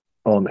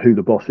on who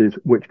the boss is,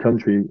 which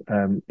country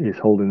is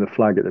holding the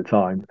flag at the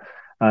time,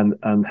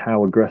 and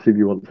how aggressive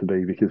you want to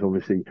be, because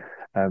obviously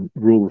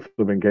rules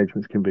of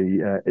engagements can be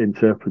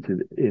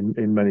interpreted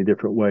in many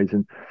different ways.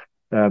 And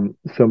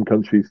some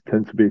countries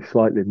tend to be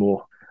slightly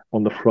more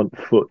on the front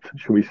foot,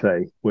 shall we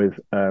say, with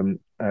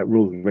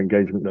rules of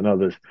engagement than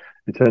others.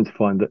 We tend to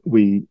find that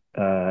we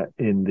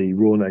in the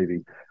Royal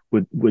Navy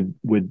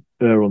would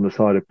err on the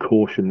side of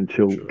caution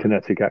until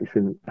kinetic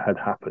action had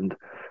happened.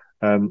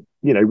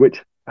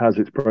 Which has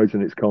its pros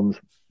and its cons,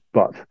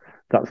 but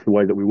that's the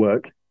way that we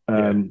work.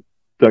 Don't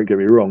get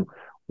me wrong.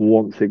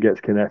 Once it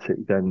gets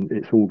kinetic, then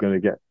it's all going to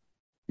get,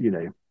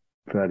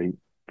 fairly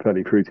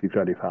fruity,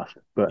 fairly fast.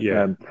 But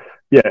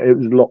it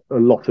was a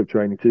lot of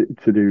training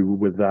to do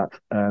with that,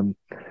 and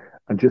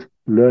just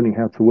learning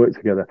how to work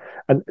together.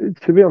 And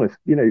to be honest,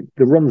 the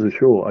runs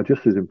ashore are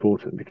just as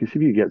important, because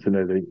if you get to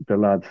know the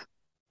lads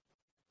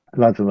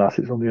and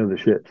lasses on the other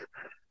ships,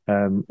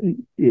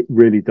 it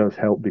really does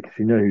help, because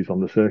you know who's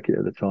on the circuit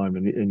at the time,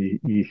 and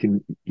you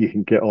can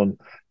get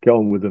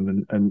on with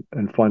them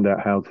and find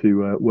out how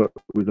to work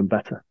with them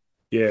better.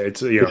 Yeah,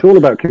 it's all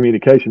about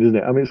communication, isn't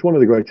it? I mean, it's one of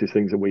the greatest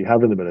things that we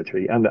have in the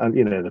military, and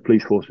the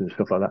police force and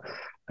stuff like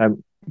that.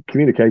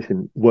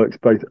 Communication works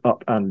both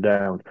up and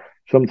down.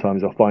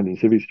 Sometimes I find in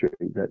Civvy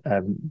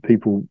that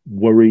people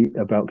worry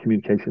about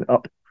communication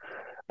up,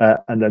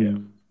 and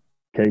then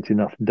communicate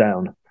enough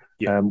down.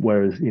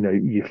 Whereas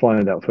you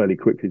find out fairly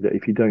quickly that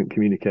if you don't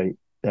communicate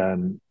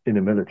in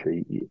the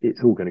military,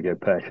 it's all going to go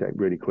pear-shaped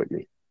really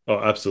quickly. Oh,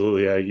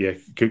 absolutely.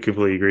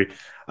 Completely agree.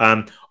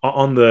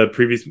 On the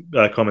previous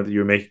comment that you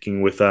were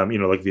making with,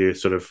 like the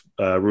sort of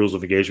rules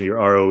of engagement, your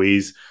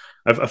ROEs,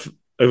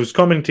 I was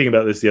commenting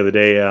about this the other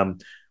day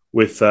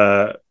with,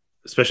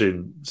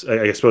 especially,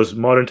 I suppose,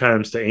 modern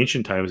times to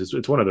ancient times.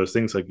 It's one of those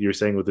things, like you were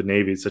saying with the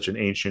Navy, it's such an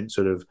ancient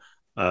sort of,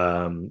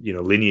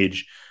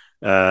 lineage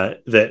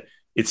that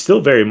it's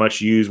still very much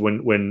used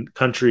when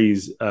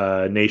countries,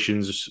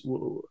 nations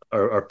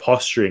are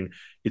posturing.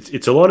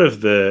 It's a lot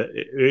of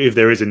if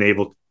there is a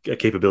naval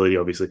capability,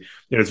 obviously,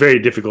 it's very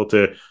difficult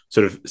to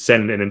sort of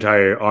send an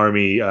entire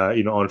army,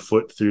 on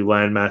foot through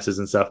land masses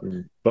and stuff.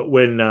 But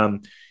when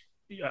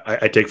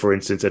I take, for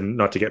instance, and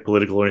not to get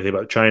political or anything,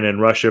 about China and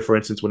Russia, for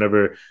instance,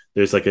 whenever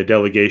there's like a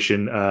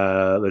delegation,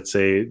 let's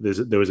say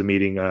there was a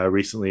meeting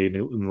recently in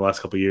the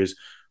last couple of years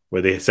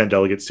where they sent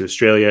delegates to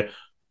Australia.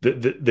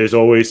 There's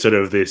always sort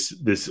of this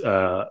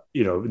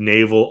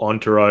naval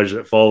entourage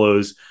that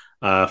follows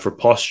for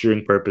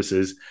posturing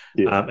purposes,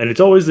 and it's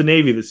always the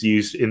Navy that's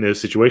used in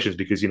those situations,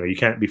 because you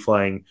can't be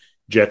flying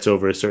jets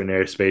over certain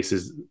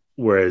airspaces,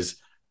 whereas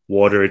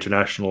water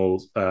international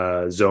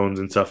zones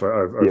and stuff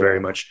are very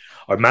much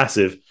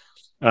massive.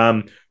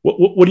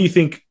 What do you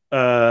think?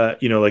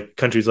 Like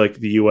countries like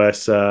the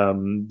US,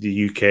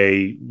 the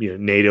UK,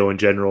 NATO in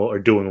general, are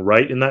doing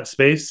right in that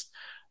space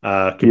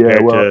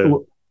compared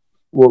to.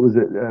 What was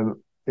it?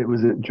 It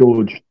was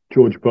George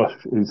Bush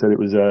who said it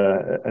was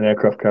an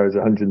aircraft carries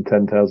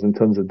 110,000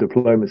 tons of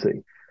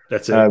diplomacy.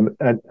 That's it.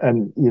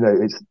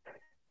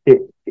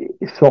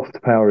 It's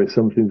soft power is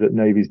something that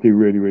navies do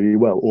really, really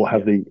well, or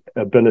have the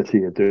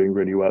ability of doing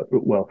really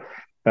well.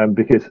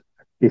 Because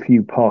if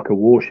you park a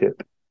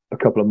warship a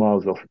couple of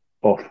miles off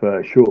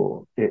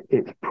shore,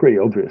 it's pretty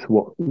obvious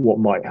what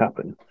might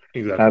happen,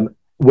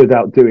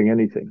 without doing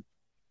anything.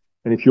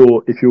 And if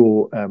you're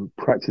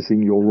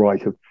practicing your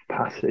right of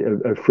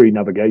free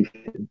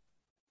navigation,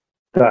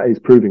 that is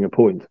proving a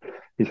point.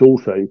 It's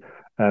also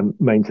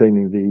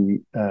maintaining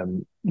the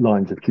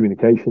lines of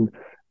communication,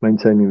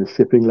 maintaining the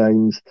shipping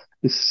lanes.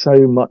 There's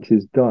so much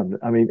is done.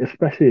 I mean,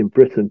 especially in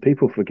Britain,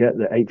 people forget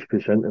that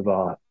 80% of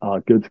our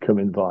goods come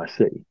in via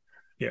sea,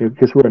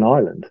 because we're an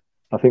island.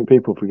 I think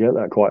people forget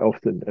that quite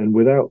often, and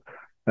without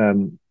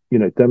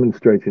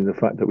demonstrating the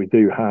fact that we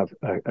do have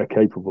a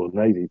capable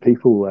navy,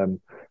 people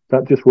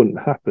that just wouldn't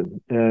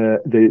happen.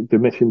 The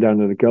mission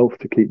down in the Gulf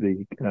to keep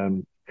the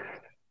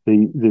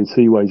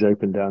seaways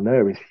open down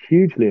there is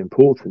hugely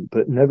important,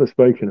 but never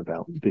spoken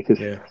about, because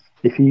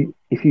if you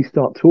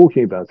start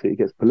talking about it, it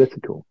gets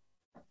political.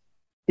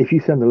 If you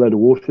send a load of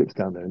warships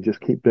down there and just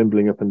keep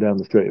bimbling up and down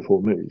the Strait of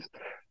Hormuz,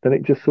 then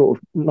it just sort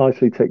of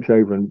nicely takes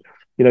over, and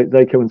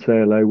they come and say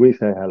hello, we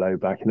say hello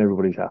back, and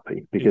everybody's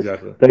happy, because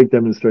they've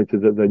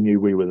demonstrated that they knew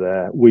we were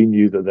there, we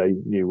knew that they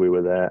knew we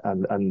were there,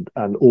 and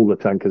all the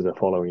tankers are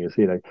following us,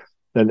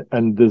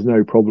 and there's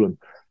no problem.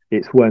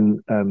 It's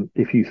when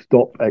if you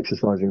stop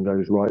exercising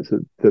those rights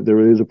that there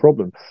is a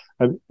problem.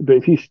 But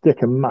if you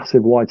stick a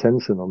massive white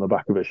ensign on the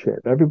back of a ship,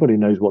 everybody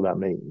knows what that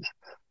means.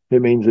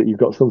 It means that you've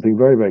got something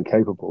very, very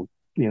capable,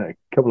 a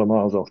couple of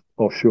miles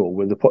offshore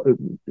with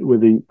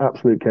the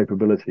absolute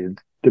capability of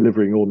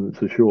delivering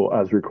ordnance ashore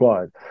as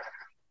required.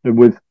 And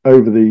with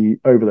over the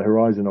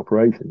horizon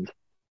operations,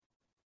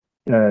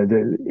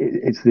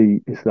 it's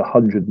the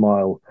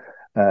 100-mile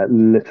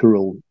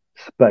literal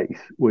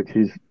space, which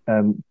is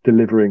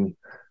delivering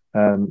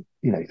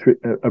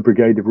a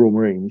brigade of Royal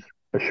Marines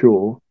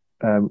ashore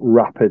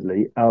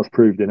rapidly, as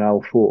proved in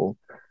AL4,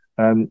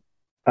 and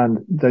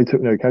they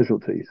took no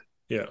casualties.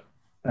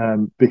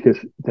 Because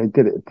they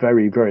did it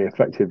very, very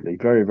effectively,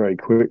 very, very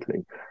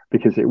quickly,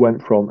 because it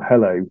went from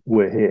hello,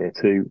 we're here,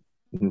 to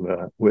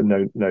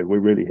we're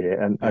really here,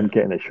 and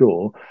getting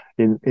ashore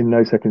in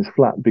no seconds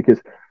flat. Because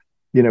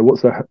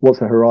what's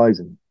the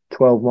horizon?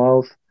 12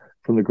 miles.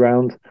 from the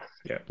ground.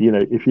 Yeah.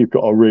 If you've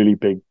got a really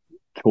big,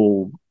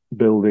 tall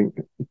building,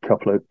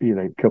 couple of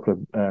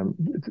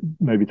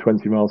maybe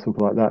 20 miles,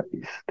 something like that,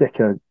 you stick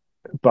a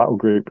battle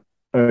group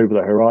over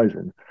the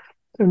horizon,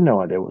 they have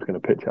no idea what's going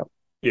to pitch up.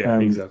 Yeah,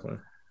 exactly.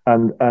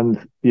 And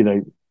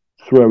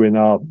throw in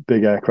our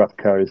big aircraft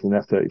carriers and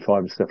F-35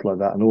 and stuff like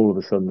that, and all of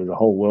a sudden there's a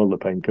whole world of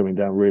pain coming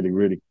down really,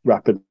 really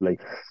rapidly.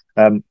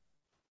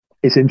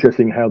 It's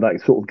interesting how that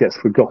sort of gets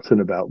forgotten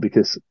about,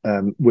 because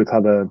we've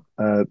had a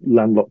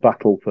landlocked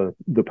battle for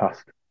the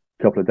past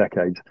couple of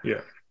decades.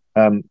 Yeah.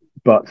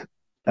 But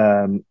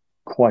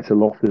quite a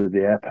lot of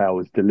the air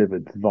power is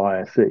delivered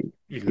via sea.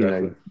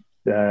 Exactly.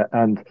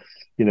 And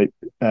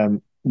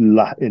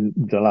in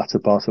the latter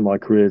part of my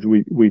career,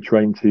 we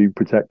trained to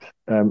protect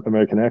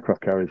American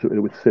aircraft carriers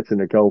that would sit in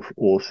the Gulf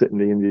or sit in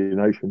the Indian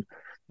Ocean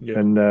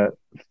and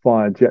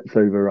fire jets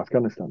over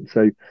Afghanistan.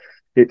 So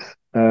it's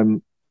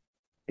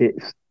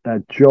a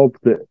job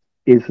that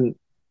isn't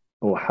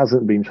or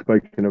hasn't been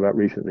spoken about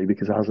recently,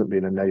 because there hasn't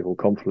been a naval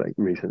conflict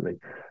recently.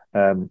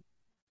 And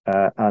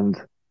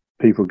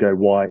people go,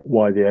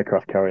 why the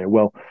aircraft carrier?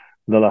 Well,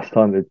 the last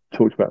time they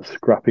talked about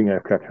scrapping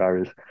aircraft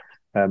carriers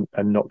and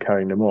not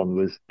carrying them on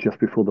was just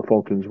before the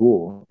Falklands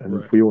War,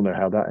 and we all know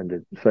how that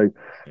ended. So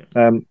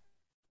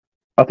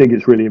I think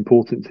it's really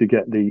important to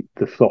get the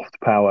soft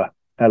power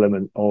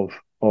element of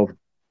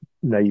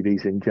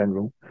navies in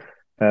general,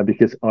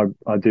 because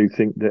I do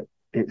think that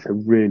it's a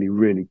really,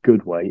 really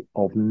good way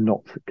of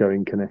not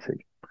going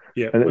kinetic.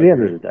 And at the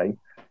end of the day,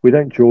 we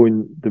don't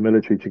join the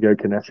military to go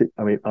kinetic.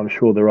 I mean, I'm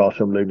sure there are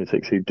some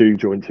lunatics who do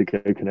join to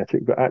go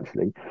kinetic, but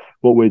actually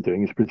what we're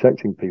doing is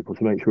protecting people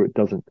to make sure it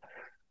doesn't.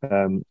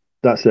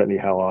 That's certainly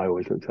how I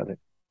always looked at it.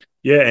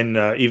 Yeah, and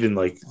even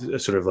like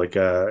sort of like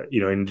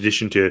in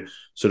addition to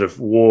sort of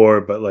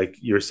war, but like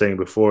you were saying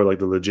before, like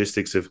the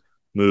logistics of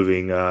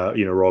moving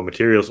raw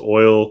materials,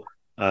 oil,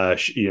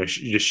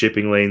 just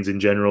shipping lanes in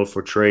general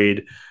for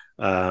trade,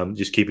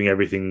 just keeping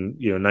everything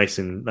nice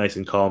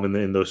and calm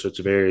in those sorts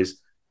of areas.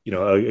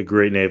 A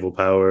great naval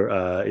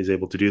power is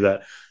able to do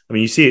that. I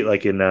mean, you see it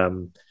like in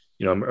I'm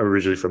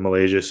originally from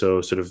Malaysia,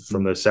 so sort of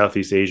from the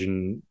Southeast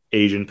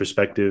Asian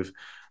perspective.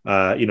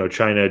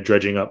 China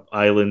dredging up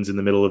islands in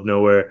the middle of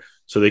nowhere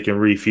so they can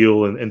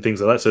refuel and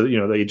things like that. So,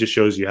 it just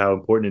shows you how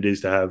important it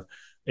is to have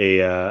a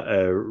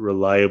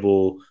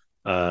reliable,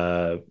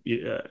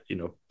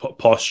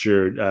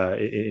 posture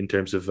in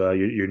terms of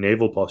your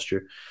naval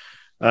posture.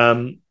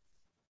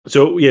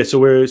 So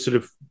we're sort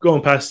of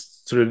going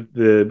past sort of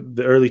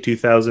the early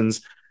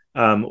 2000s.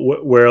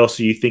 Where else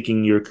are you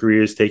thinking your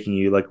career is taking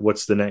you? Like,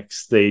 what's the next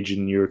stage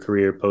in your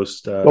career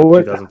post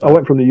 2005? I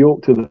went from New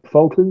York to the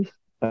Falklands.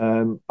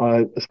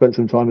 I spent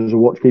some time as a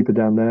watchkeeper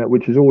down there,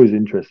 which is always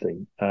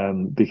interesting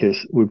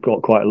because we've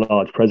got quite a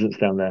large presence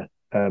down there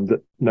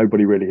that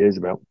nobody really hears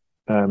about,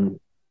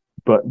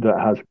 but that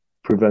has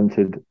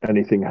prevented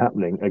anything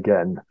happening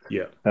again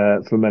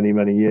for many,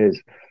 many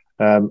years.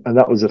 And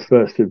that was the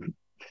first of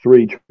 4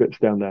 trips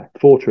down there,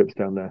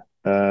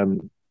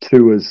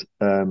 2 as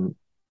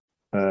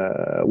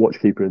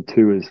watchkeeper and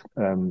 2 as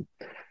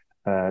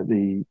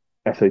the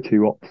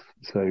SA2 ops,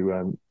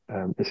 so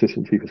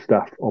assistant chief of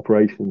staff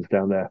operations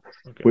down there,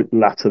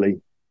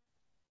 latterly.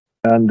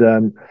 And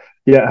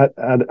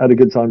had a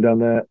good time down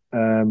there.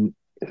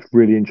 It's a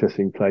really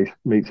interesting place.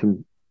 Meet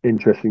some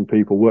interesting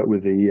people. Work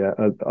with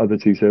the other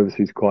 2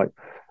 services quite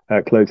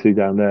closely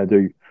down there.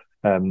 Doing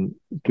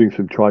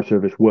some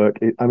tri-service work.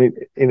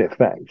 In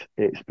effect,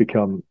 it's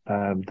become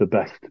the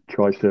best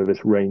tri-service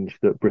range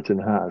that Britain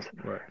has,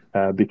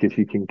 because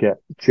you can get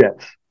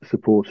jets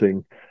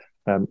supporting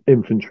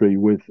infantry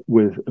with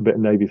a bit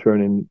of navy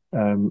thrown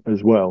in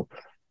as well,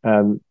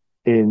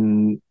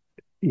 in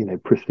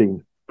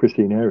pristine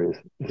areas.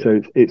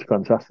 So it's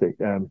fantastic.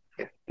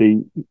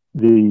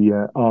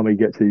 The army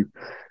get to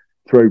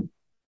throw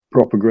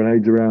proper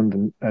grenades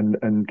around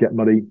and get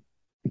muddy.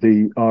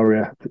 The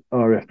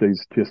RAF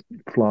dudes just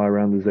fly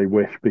around as they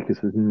wish because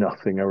there's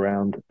nothing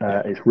around.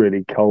 It's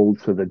really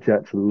cold, so the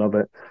jets love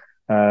it.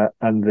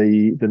 And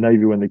the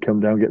Navy, when they come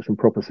down, get some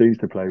proper seas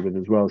to play with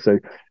as well. So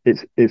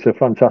it's a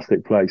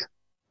fantastic place.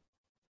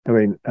 I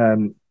mean,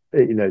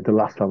 the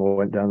last time I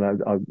went down there,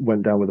 I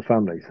went down with a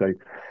family. So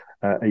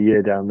a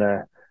year down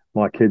there,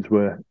 my kids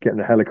were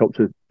getting a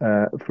helicopter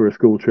for a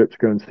school trip to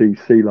go and see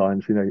sea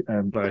lions,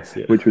 nice,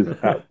 which was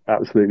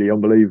absolutely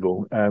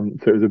unbelievable.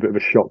 So it was a bit of a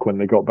shock when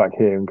they got back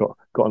here and got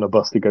on a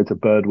bus to go to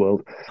Bird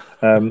World.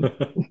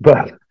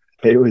 But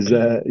it was,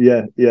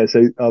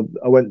 So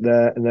I went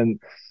there and then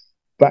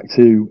back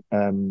to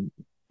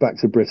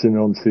Britain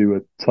onto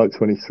a Type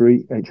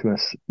 23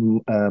 HMS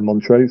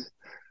Montrose,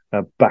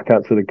 back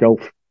out to the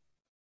Gulf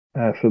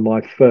for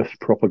my first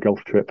proper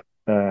Gulf trip,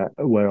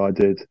 where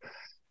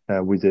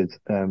we did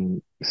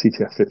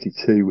CTF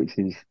 52, which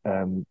is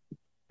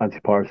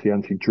anti-piracy,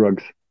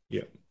 anti-drugs.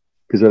 Yeah.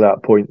 Because at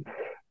that point,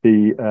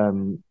 the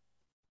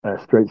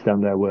straits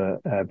down there were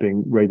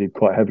being raided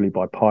quite heavily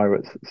by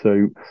pirates. So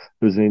there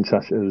was an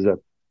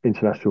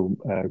international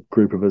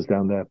group of us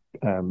down there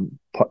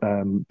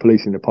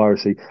policing the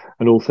piracy,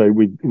 and also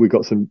we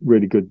got some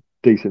really good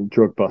decent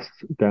drug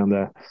busts down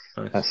there.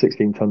 Nice.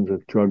 16 tons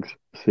of drugs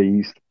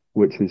seized,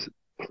 which is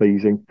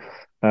pleasing.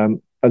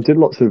 I did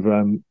lots of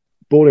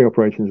boarding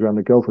operations around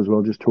the Gulf as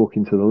well, just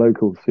talking to the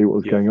locals to see what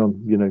was Yeah. going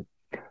on,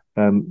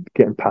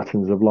 getting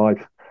patterns of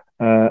life,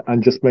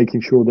 and just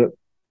making sure that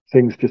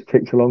things just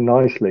ticked along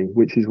nicely,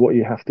 which is what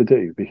you have to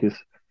do, because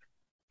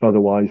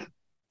otherwise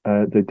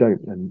they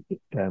don't, and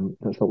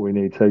that's not what we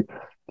need. So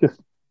just,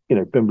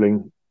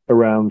 bimbling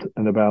around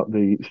and about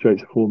the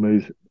Straits of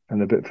Hormuz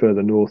and a bit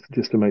further north,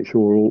 just to make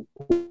sure all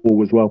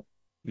was well.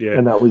 Yeah.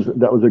 And that was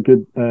a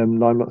good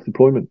 9 months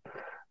deployment.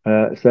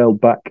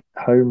 Sailed back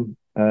home,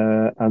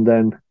 and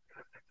then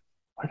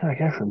where did I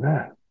go from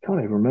there? Can't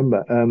even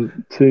remember.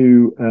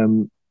 To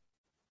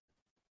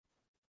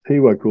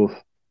Seaway course.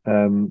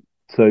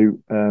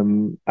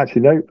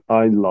 Actually, no,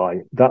 I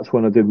lie. That's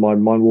when I did my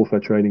mine warfare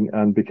training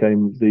and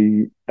became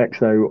the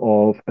XO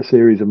of a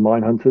series of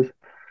mine hunters,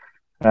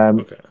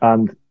 Okay.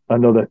 and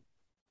another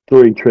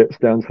 3 trips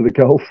down to the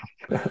Gulf.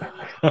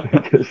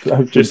 Because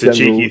that's Just a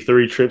cheeky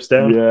 3 trips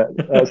down. yeah,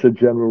 that's a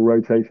general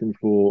rotation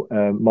for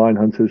mine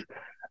hunters,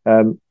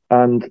 and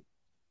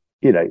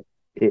it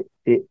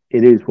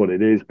is what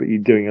it is. But you're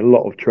doing a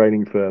lot of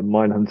training for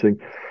mine hunting,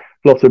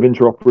 lots of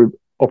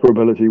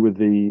interoperability with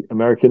the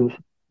Americans,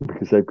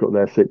 because they've got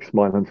their 6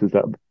 mine hunters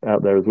out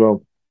there as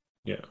well.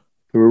 Yeah.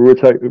 So we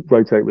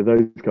rotate with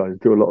those guys.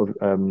 Do a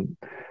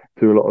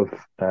lot of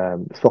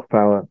soft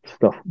power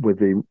stuff with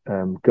the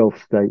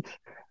Gulf states.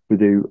 We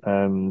do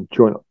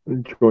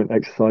joint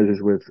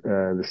exercises with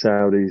the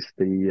Saudis,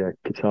 the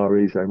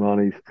Qataris,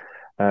 Omanis,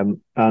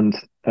 and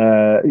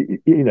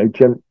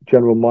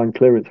general mine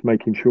clearance,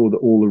 making sure that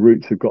all the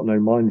routes have got no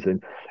mines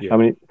in. Yeah. I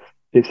mean,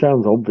 it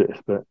sounds obvious,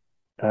 but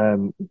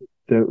there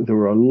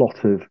were a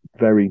lot of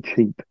very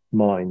cheap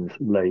mines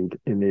laid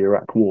in the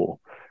Iraq War,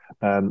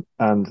 and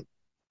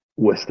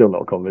we're still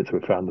not convinced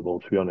we've found them all,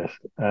 to be honest.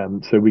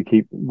 So we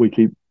keep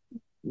making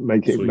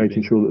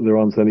sure that there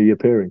aren't any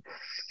appearing,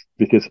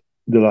 because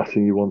the last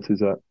thing you want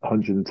is a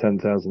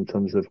 110,000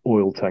 tons of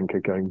oil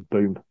tanker going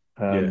boom.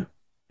 Yeah.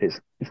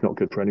 It's not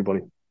good for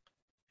anybody.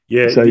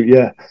 Yeah. So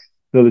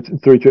another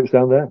 3 trips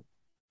down there.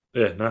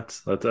 Yeah,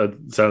 nuts. That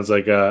sounds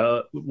like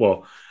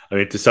well, I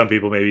mean, to some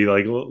people, maybe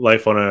like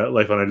life on a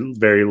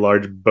very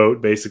large boat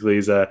basically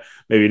is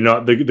maybe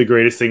not the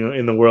greatest thing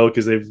in the world,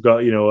 because they've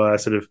got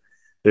sort of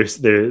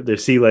their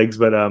sea legs,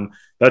 but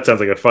that sounds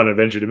like a fun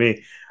adventure to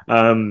me.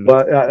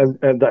 Well,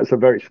 and that's a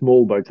very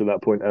small boat at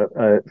that point,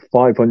 a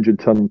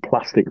 500-ton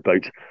plastic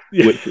boat,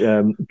 Yeah. which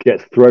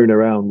gets thrown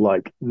around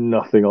like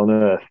nothing on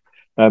earth.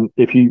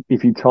 If you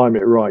time it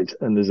right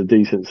and there's a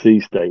decent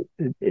sea state,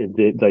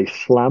 they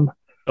slam.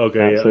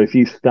 Okay. Yeah. So if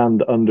you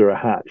stand under a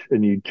hatch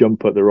and you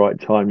jump at the right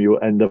time,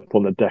 you'll end up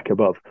on the deck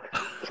above.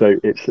 So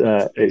it's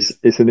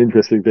an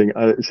interesting thing.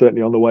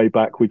 Certainly on the way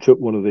back, we took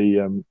one of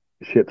the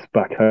ships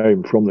back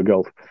home from the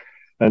Gulf,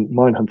 and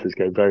mine hunters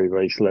go very,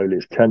 very slowly.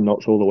 It's 10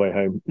 knots all the way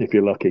home if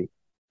you're lucky.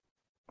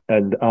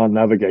 And our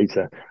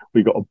navigator,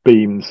 we got a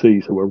beam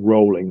sea, so we're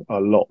rolling a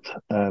lot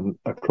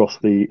across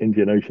the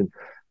Indian Ocean.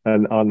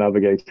 And our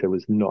navigator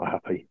was not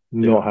happy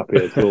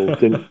at all.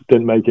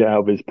 Didn't make it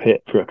out of his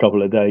pit for a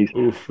couple of days.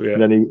 Oof. Yeah.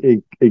 And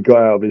then he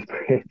got out of his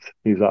pit.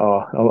 He's like,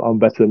 "Oh, I'm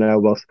better now,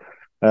 boss."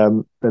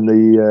 And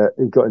he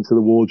got into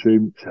the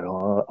wardroom. Said,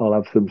 "Oh, I'll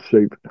have some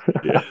soup."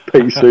 Yeah.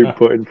 Pea soup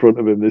put in front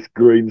of him. This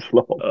green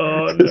slop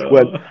Oh just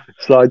went no.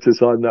 side to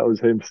side. And that was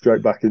him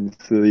straight back into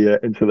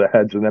the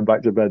heads, and then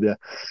back to bed.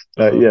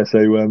 Yeah.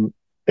 So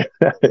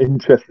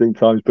interesting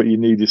times, but you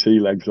need your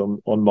sea legs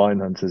on mine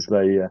hunters.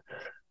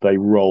 They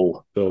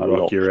roll They'll a rock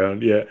lot. you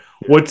around. Yeah.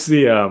 What's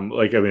the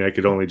like? I mean, I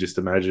could only just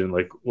imagine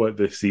like what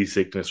the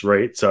seasickness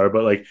rates are,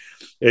 but like,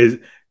 is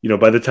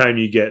by the time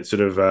you get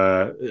sort of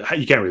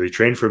you can't really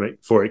train for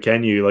it,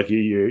 can you? Like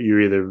you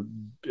either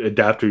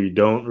adapt or you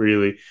don't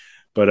really.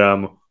 But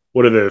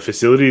what are the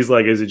facilities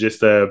like? Is it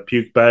just a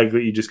puke bag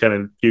that you just kind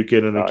of puke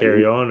in and then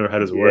carry on, or how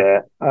does it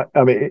work? Yeah,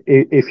 I mean,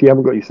 if you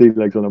haven't got your sea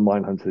legs on a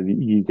mine hunter,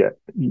 you get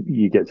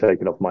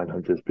taken off mine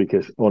hunters,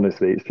 because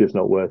honestly, it's just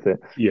not worth it.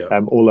 Yeah.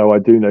 Although I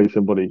do know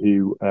somebody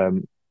who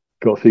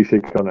got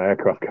seasick on an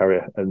aircraft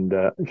carrier, and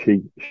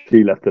she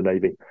left the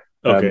Navy.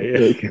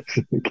 Okay. Yeah.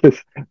 Because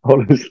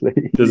honestly,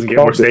 Doesn't get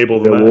more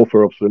stable than a that.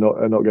 warfare officer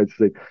not going to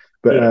sea.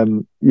 But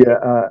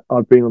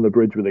I've been on the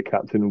bridge with a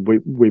captain.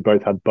 We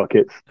both had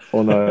buckets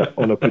on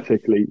a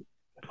particularly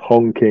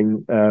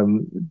honking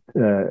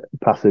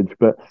passage,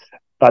 but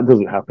that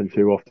doesn't happen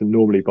too often.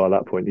 Normally, by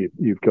that point,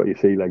 you've got your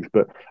sea legs.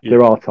 But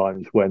there are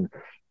times when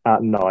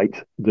at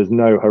night there's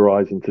no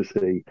horizon to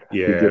see.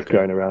 Yeah. You're just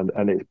going around,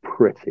 and it's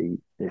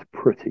pretty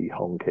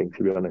honking,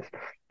 to be honest.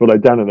 Although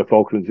down in the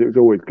Falklands, it was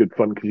always good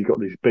fun, because you've got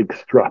these big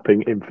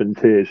strapping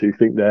infanteers who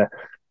think they're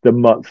the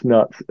mutt's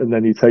nuts, and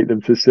then you take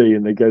them to sea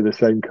and they go the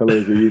same colour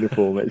as the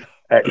uniform. It's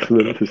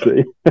excellent to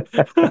see.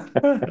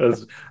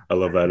 I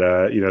love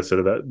that.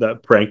 Sort of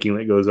that pranking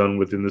that goes on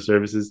within the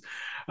services.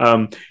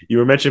 You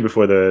were mentioning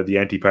before the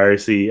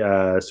anti-piracy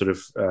sort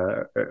of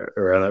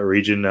around that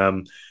region.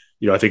 I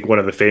think one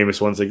of the famous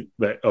ones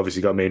that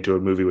obviously got made into a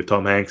movie with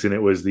Tom Hanks, and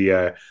it was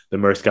the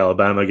Maersk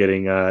Alabama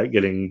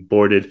getting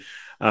boarded.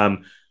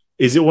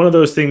 Is it one of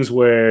those things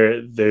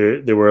where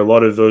there were a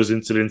lot of those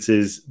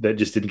incidences that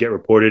just didn't get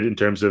reported in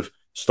terms of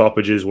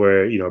stoppages,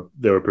 where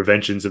there were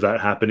preventions of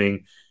that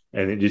happening,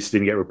 and it just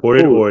didn't get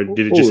reported, or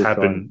did it just all the time.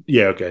 happen?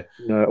 Yeah, okay,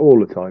 No, all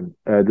the time.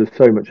 There's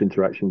so much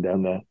interaction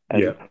down there,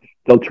 yeah, and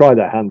they'll try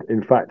their hand.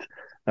 In fact,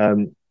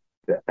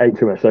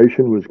 HMS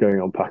Ocean was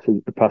going on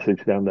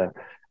passage down there,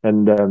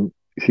 and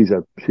she's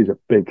a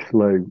big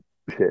slow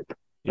ship,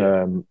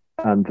 yeah,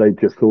 and they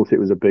just thought it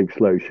was a big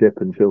slow ship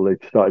until they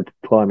started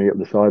climbing up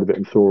the side of it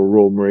and saw a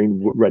Royal Marine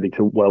ready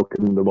to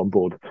welcome them on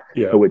board.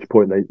 yeah, At which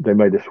point they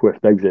made a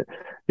swift exit.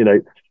 You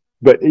know,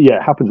 but yeah,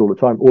 it happens all the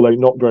time. Although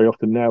not very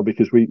often now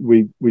because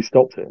we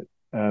stopped it.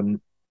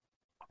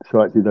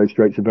 So actually, those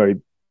straits are very,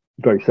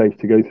 very safe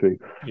to go through.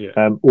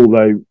 yeah,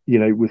 Although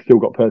we've still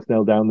got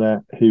personnel down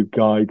there who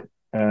guide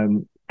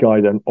and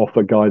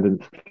offer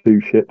guidance to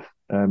ships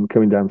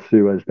coming down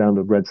Suez, down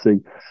the Red Sea.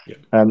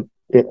 yeah,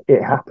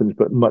 It happens,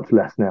 but much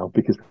less now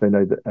because they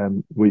know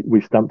that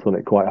we stamped on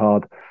it quite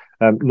hard.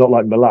 Not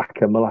like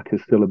Malacca. Malacca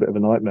is still a bit of a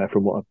nightmare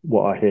from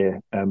what I hear,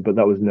 but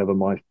that was never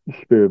my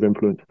sphere of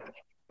influence.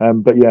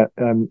 But yeah,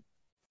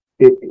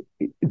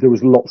 there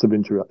was lots of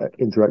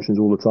interactions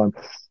all the time.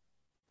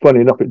 Funny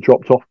enough, it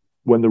dropped off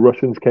when the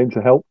Russians came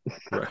to help.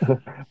 right.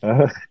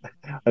 uh,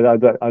 and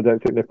I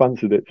don't think they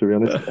fancied it, to be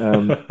honest.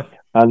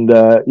 And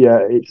yeah,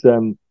 it's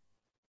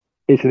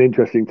an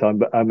interesting time,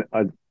 but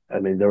I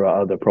mean, there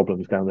are other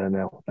problems down there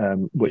now,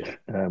 which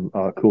Yeah,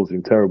 are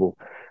causing terrible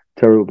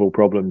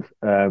problems.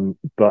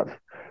 But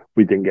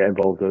we didn't get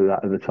involved with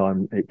that at the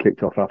time. It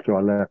kicked off after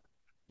I left.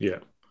 yeah.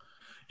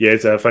 Yeah,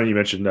 it's funny you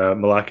mentioned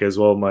Malacca as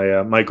well.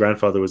 My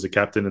grandfather was a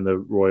captain in the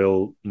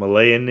Royal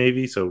Malayan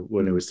Navy, so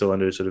when it Mm, was still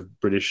under sort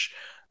of British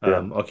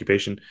yeah.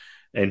 occupation,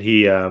 and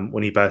he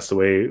when he passed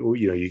away,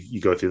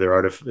 you go through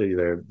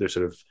their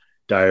sort of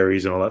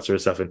diaries and all that sort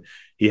of stuff, and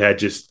he had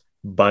just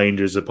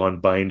binders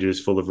upon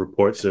binders full of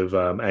reports of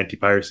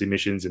anti-piracy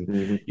missions, and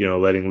Hmm.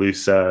 letting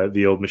loose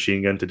the old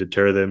machine gun to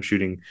deter them,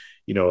 shooting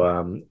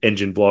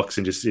engine blocks,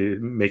 and just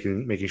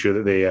making sure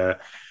that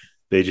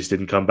they just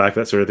didn't come back,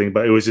 that sort of thing.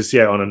 But it was just,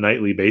 on a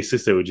nightly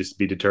basis, they would just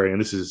be deterring.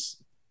 And this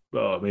is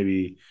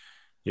maybe,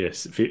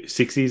 yes,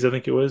 60s, I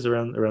think it was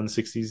around the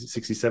 60s,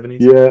 60s,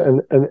 70s. Yeah,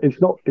 and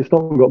it's not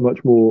got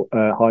much more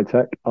high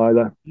tech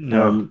either.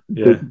 No,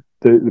 The,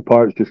 yeah, the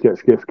pirates just get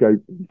skiffs,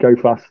 go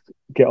fast,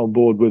 get on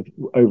board with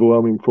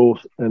overwhelming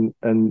force, and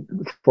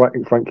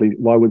frankly,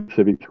 why would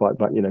civics fight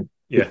back? yeah,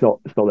 It's not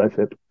their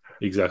ship.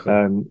 exactly.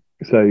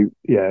 So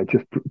yeah,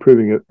 just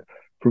proving it,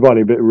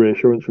 providing a bit of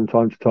reassurance from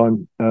time to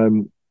time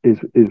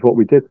is what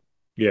we did.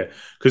 Yeah,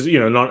 because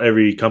not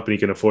every company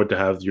can afford to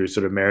have your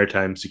sort of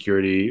maritime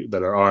security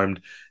that are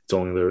armed. It's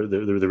only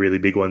the really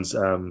big ones,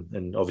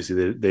 and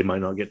obviously they might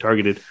not get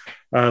targeted.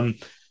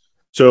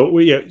 So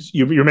yeah,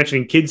 you're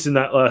mentioning kids in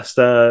that last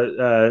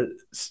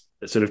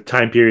sort of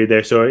time period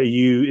there. So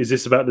is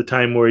this about the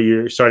time where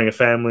you're starting a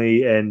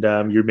family and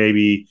you're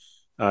maybe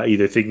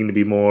either thinking to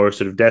be more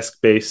sort of desk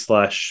based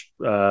slash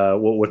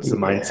what's the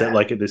mindset Yeah,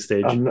 like at this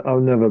stage?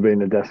 I've never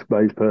been a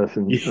desk-based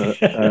person.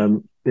 Yeah.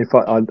 In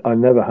fact, I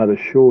never had a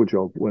shore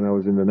job when I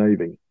was in the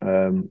Navy,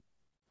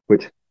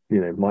 which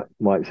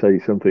might say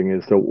something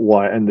as to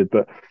why it ended.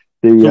 But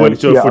So wait,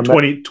 so yeah, for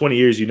 20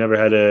 years you never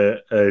had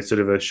a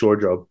sort of a shore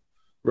job,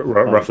 I'm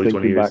roughly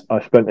 20 thinking back. years.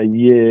 I spent a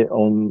year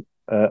on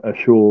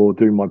ashore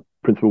doing my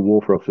principal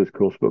warfare officers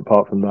course, but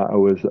apart from that,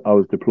 I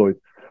was deployed.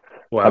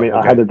 I Wow. mean,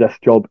 I had Okay. a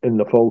desk job in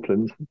the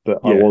Falklands, but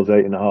I Yeah. was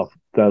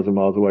 8,500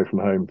 miles away from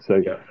home. So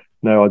Yeah.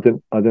 no, I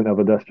didn't have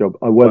a desk job.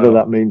 Whether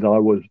that Wow. means I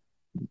was,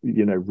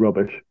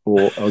 rubbish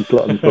or a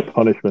glutton for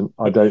punishment,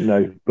 I don't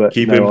know. But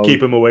Keep no, him I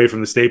keep was. him away from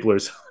the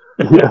staplers.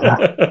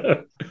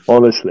 Yeah,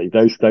 honestly,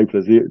 those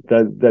staplers,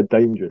 they're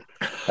dangerous.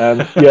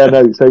 Yeah,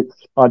 no. So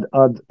I'd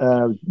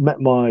met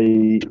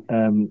my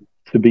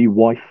to be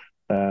wife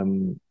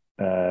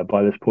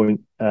by this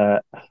point.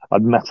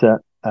 I'd met her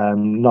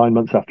 9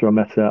 months after I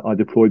met her. I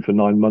deployed for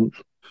 9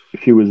 months.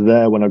 She was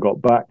there when I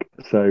got back,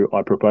 so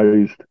I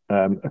proposed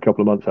a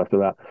couple of months after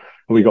that,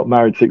 and we Yeah. got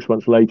married 6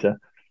 months later,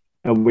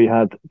 and we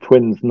had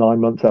twins 9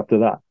 months after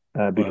that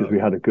because Wow. we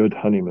had a good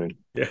honeymoon.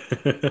 Yeah.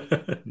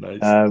 Nice.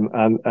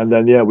 And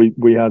then yeah,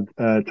 we had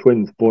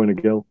twins, boy and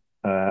a girl,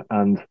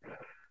 and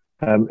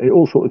it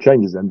all sort of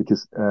changes then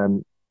because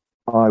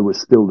I was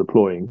still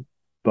deploying,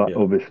 but Yeah.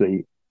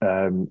 obviously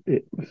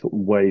it sort of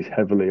weighs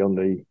heavily on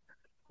the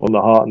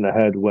heart and the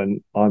head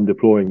when I'm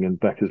deploying and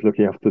Becca's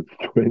looking after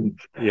the twins.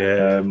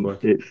 Yeah. Of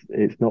course.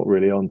 It's not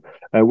really on,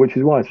 which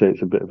is why I say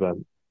it's a bit of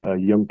a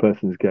young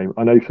person's game.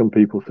 I know some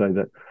people say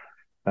that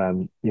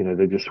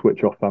they just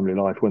switch off family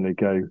life when they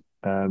go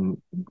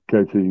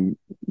to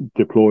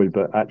deploy,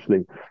 but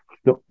actually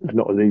it's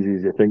not as easy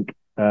as you think.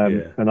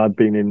 Yeah. And I've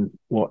been in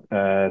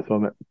so I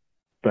met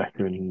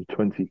Becca in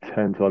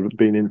 2010, so I've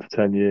been in for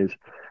 10 years,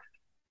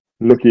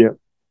 looking at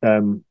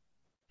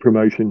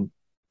promotion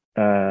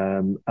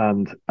and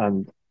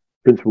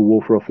principal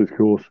warfare officers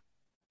course,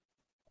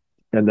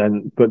 and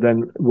then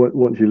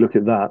once you look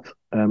at that,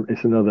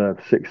 it's another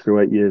 6 to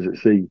 8 years at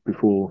sea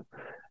before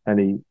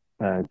any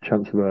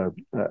chance of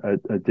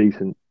a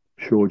decent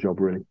shore job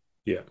really.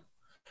 Yeah.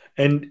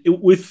 And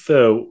with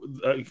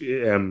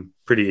I'm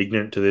pretty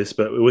ignorant to this,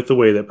 but with the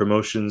way that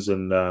promotions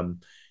and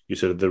you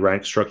sort of the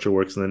rank structure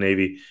works in the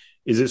Navy,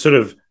 is it sort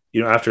of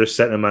after a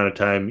certain amount of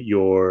time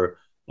you're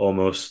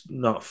almost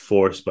not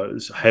forced but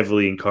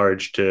heavily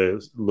encouraged to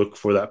look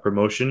for that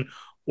promotion,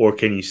 or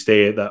can you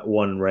stay at that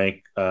one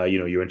rank,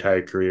 your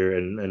entire career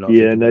and not think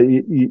Yeah, no, about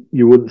it?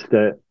 you wouldn't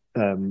stay.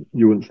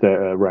 You wouldn't stay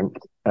at a rank.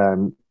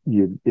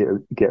 You'd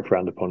get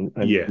frowned upon,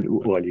 and Yeah.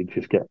 well, Okay.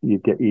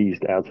 you'd get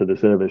eased out of the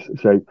service.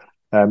 So,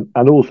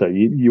 and also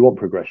you want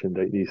progression,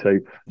 don't you? So,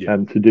 Yeah.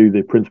 to do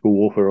the principal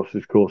warfare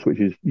officers course, which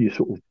is you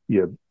sort of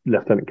your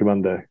lieutenant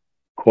commander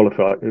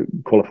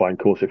qualifying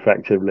course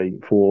effectively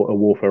for a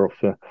warfare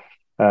officer.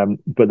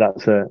 But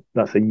that's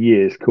a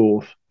year's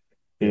course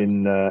Yeah.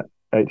 in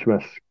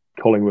HMS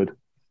Collingwood,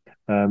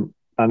 and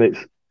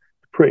it's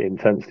pretty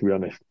intense to be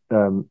honest.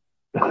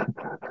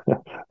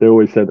 They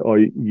always said,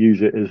 "I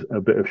use it as a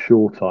bit of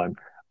shore time."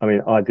 I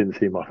mean, I didn't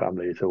see my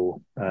family at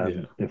all,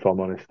 Yeah. if I'm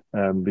honest,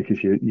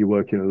 because you're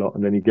working a lot,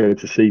 and then you go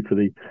to sea for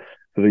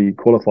the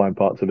qualifying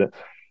parts of it.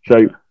 So,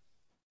 Yeah.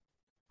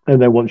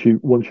 and then once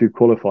you've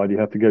qualified, you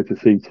have to go to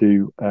sea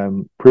to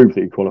prove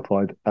that you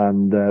qualified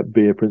and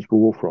be a principal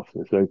warfare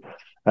officer. So,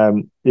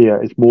 yeah,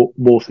 it's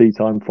more sea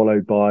time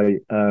followed by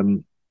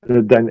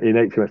then in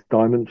HMS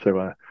Diamond,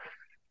 so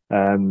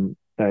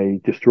a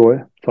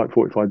destroyer, Type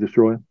 45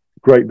 destroyer.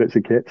 Great bits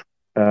of kit.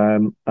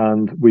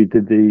 And we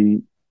did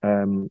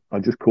I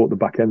just caught the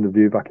back end of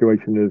the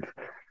evacuation of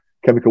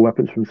chemical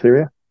weapons from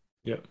Syria,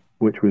 Yeah.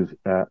 which was,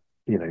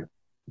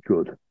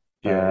 good.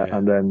 Yeah. Yeah.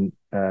 And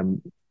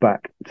then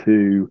back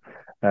to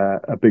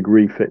a big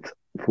refit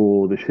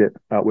for the ship,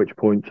 at which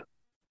point,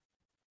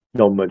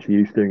 not much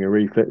use doing a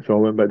refit. So I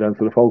went back down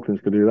to the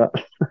Falklands to do that.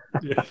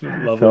 Yeah. So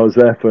I Lovely. was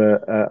there for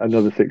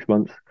another 6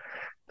 months,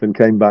 then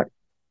came back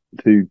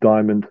to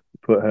Diamond,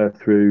 put her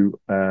through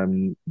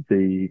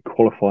the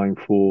qualifying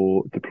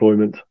for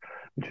deployment,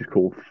 which is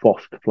called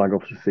FOST, Flag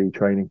Officer Sea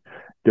Training.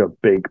 Do a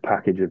big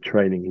package of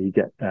training. You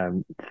get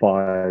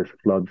fires,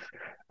 floods,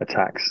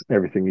 attacks,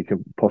 everything you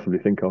can possibly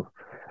think of.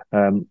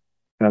 Um,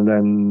 and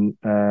then,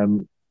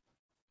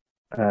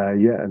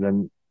 yeah, and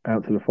then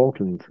out to the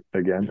Falklands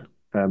again.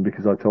 Yeah.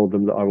 Because I told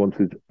them that I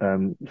wanted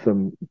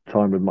some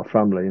time with my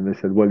family, and they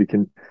said, "Well, you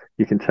can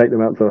take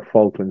them out to the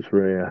Falklands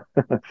for a year."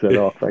 I said,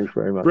 "Oh, thanks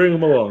very much." Bring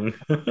them along.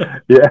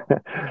 Yeah.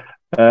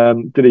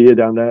 Did a year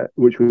down there,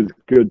 which was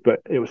good, but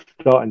it was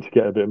starting to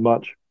get a bit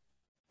much.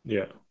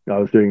 Yeah. I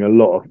was doing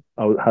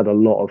had a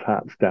lot of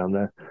hats down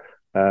there,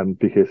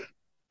 because,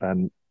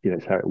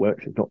 it's how it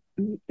works.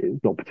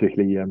 It's not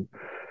particularly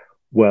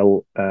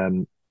well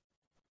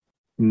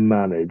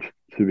managed,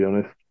 to be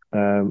honest.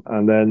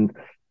 And then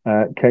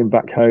came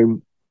back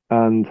home,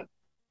 and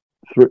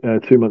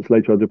 2 months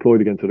later, I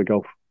deployed again to the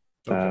Gulf.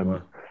 Okay. Um,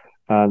 Well.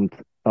 and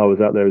I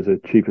was out there as a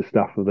chief of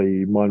staff of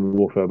the Mine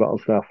Warfare Battle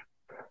Staff.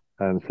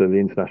 So the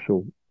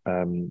international,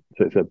 so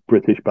it's a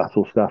British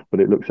battle staff, but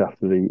it looks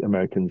after the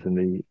Americans and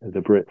the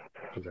Brits.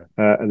 Okay.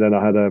 And then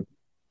I had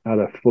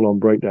a full on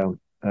breakdown,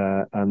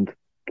 and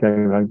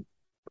came home,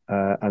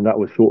 and that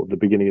was sort of the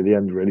beginning of the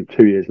end. Really,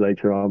 2 years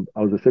later, I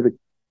was a civic.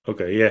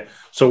 Okay, yeah.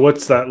 So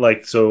what's that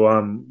like? So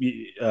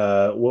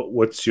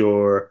what's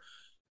your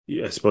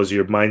I suppose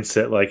your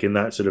mindset like in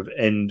that sort of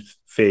end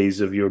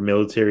phase of your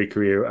military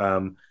career?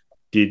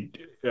 Did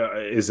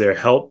is there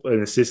help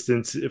and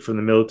assistance from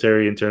the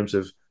military in terms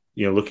of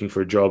looking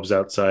for jobs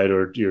outside,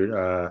 or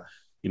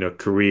your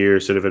career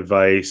sort of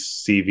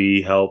advice,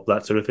 CV help,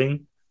 that sort of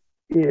thing?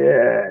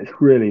 Yeah, it's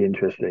really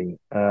interesting.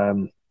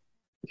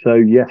 So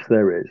yes,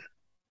 there is,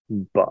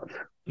 but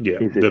Yeah,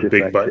 is the it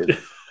big but.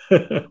 effective?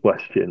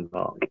 Question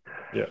mark.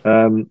 Yeah,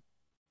 Um,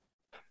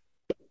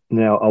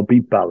 Now I'll be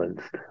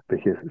balanced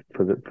because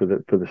for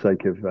the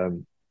sake of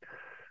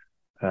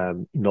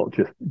not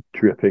just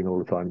dripping all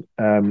the time.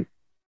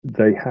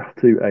 They have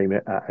to aim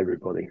it at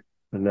everybody,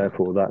 and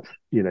therefore that's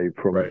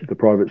from right. the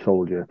private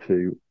soldier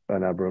to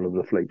an admiral of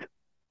the fleet,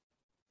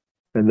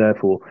 and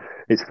therefore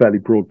it's fairly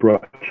broad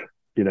brush.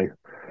 You know,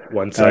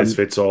 One size um,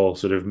 fits all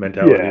sort of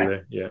mentality yeah.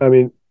 there. Yeah. I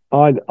mean,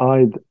 I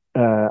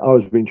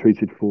was being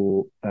treated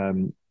for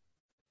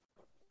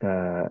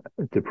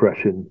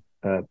depression,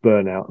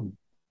 burnout, and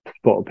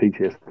spot of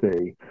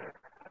PTSD.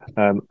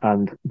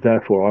 And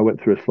therefore, I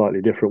went through a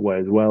slightly different way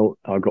as well.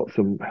 I got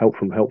some help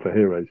from Help for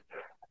Heroes,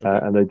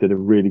 Okay. and they did a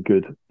really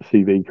good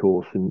CV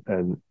course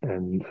and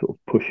sort of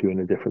push you in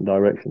a different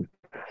direction.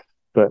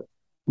 But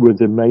with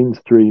the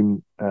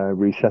mainstream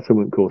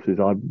resettlement courses,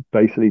 I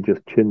basically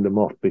just chinned them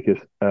off because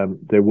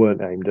they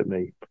weren't aimed at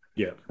me,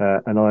 Yeah.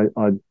 and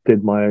I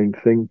did my own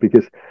thing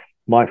because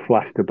my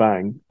flash to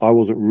bang, I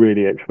wasn't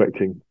really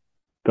expecting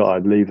that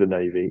I'd leave the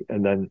Navy,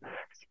 and then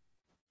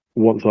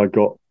once I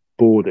got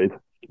boarded,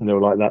 and they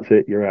were like, "That's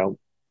it, you're out."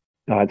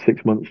 I had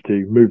 6 months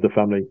to move the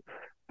family,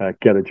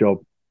 get a job,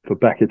 for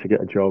Becca to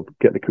get a job,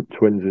 get the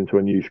twins into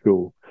a new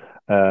school,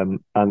 and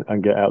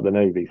get out of the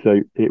Navy.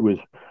 So it was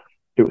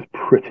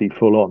pretty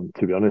full on,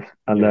 to be honest.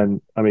 And Yeah.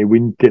 then, I mean, we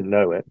didn't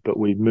know it, but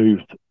we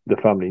moved the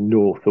family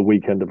north the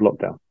weekend of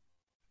lockdown.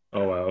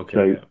 Oh wow. Okay.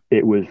 So Yeah.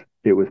 it was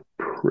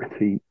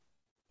pretty.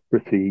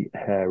 pretty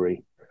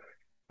hairy.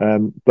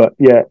 But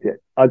yeah,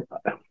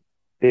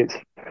 it's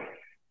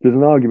there's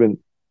an argument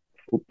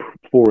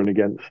for and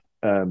against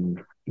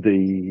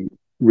the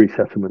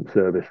resettlement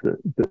service that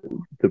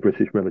the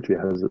British military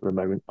has at the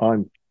moment.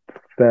 I'm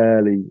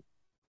fairly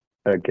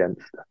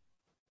against,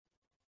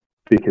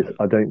 because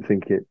I don't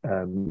think it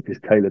is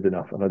tailored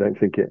enough, and I don't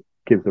think it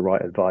gives the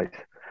right advice.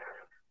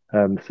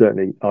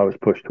 Certainly, I was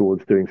pushed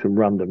towards doing some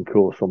random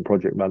course on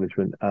project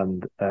management,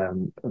 and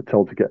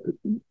told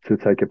to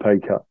take a pay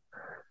cut.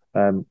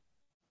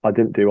 I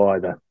didn't do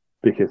either,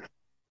 because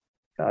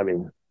I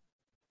mean,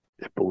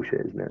 it's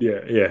bullshit, isn't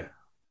it? Yeah.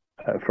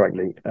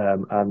 Frankly,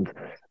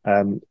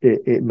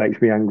 it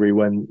makes me angry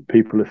when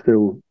people are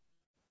still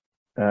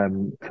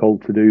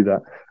told to do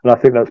that. And I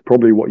think that's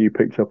probably what you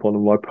picked up on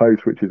in my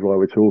post, which is why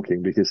we're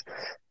talking, because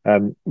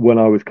when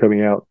I was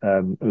coming out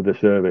of the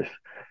service,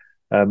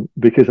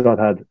 because I'd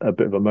had a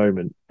bit of a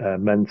moment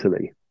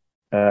mentally,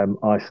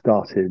 I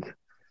started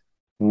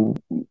sort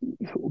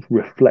of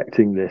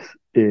reflecting this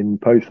in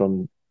posts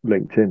on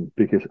LinkedIn,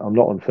 because I'm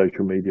not on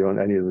social media, on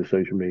any of the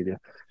social media.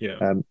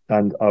 Yeah.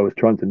 And I was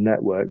trying to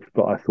network,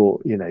 but I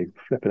thought,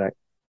 flipping out,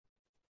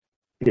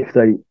 if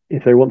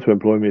they want to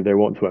employ me, they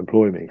want to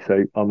employ me.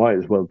 So I might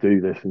as well do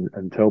this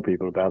and tell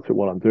people about it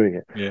while I'm doing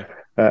it. Yeah.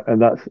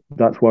 And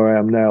that's where I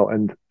am now.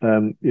 And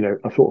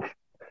I sort of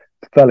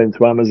fell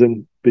into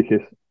Amazon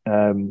because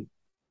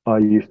I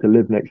used to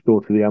live next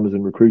door to the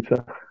Amazon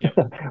recruiter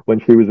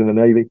when she was in the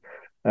Navy.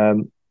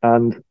 And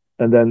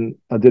then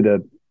I did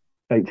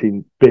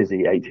 18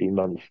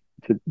 months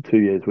to 2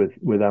 years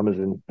with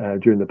Amazon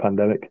during the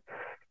pandemic,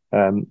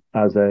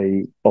 as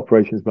a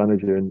operations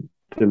manager and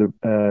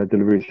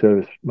delivery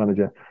service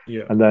manager.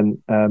 Yeah. And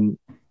then and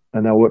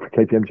now I work for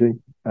KPMG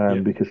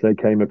because they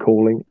came a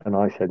calling, and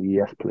I said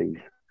yes,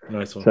 please.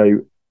 Nice one.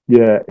 So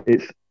yeah,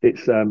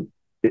 it's an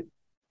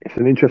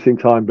interesting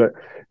time, but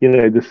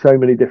there's so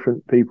many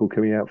different people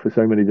coming out for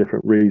so many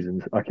different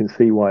reasons. I can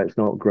see why it's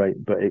not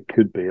great, but it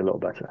could be a lot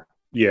better.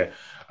 Yeah,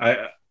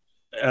 I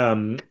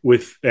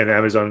with an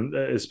Amazon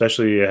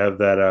especially have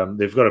that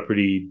they've got a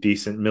pretty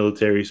decent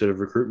military sort of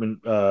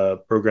recruitment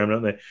program,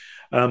 don't they?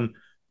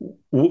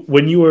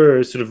 When you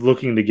were sort of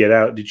looking to get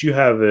out, did you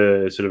have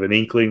a sort of an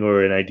inkling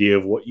or an idea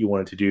of what you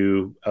wanted to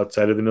do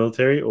outside of the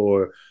military,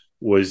 or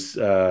was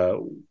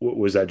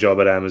that job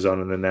at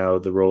Amazon and then now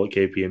the role at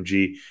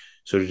KPMG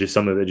sort of just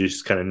something that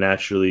just kind of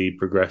naturally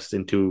progressed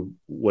into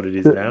what it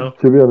is now?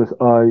 To be honest,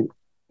 I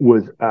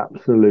was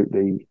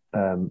absolutely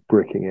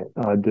bricking it.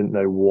 I didn't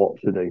know what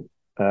to do.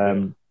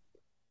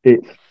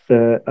 It's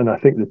and I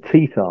think the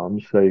T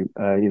arms, so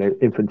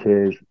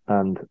infanteers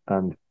and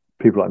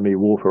people like me,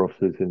 warfare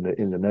officers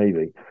in the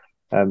Navy,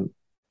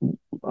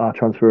 our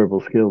transferable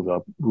skills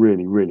are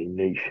really, really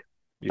niche.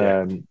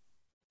 Yeah.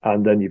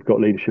 And then you've got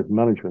leadership and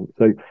management.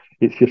 So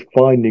it's just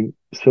finding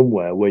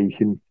somewhere where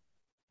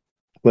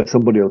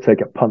somebody will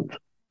take a punt.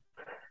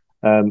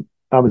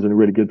 Amazon are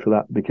really good for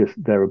that because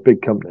they're a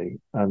big company,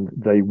 and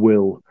they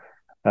will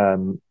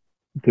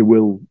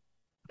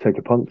take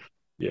a punt.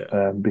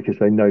 Yeah. Because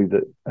they know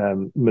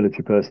that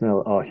military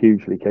personnel are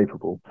hugely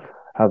capable,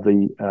 have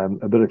the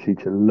ability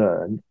to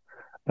learn,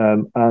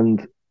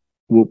 and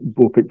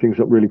will pick things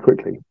up really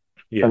quickly.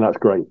 Yeah. And that's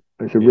great.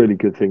 It's a really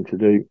good thing to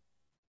do.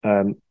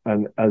 And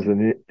as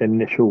an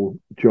initial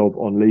job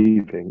on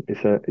leaving,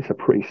 it's a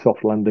pretty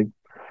soft landing,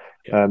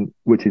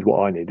 which is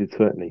what I needed,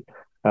 certainly.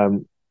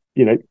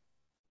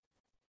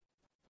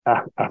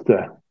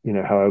 After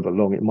however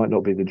long, it might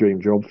not be the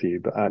dream job for you,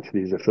 but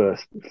actually as a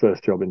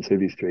first job in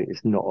Civvy Street,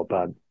 it's not a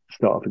bad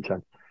start for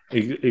 10.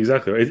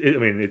 Exactly. I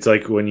mean, it's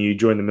like when you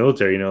join the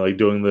military, like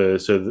doing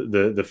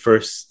the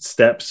first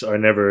steps are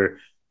never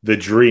the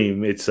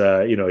dream. It's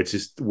it's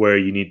just where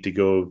you need to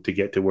go to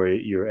get to where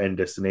your end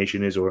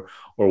destination is, or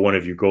one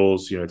of your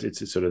goals.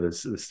 It's sort of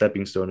the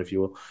stepping stone, if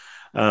you will.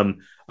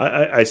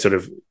 I sort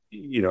of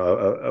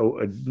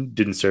I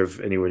didn't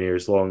serve anywhere near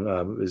as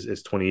long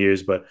as 20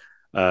 years, but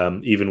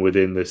even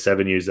within the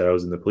 7 years that I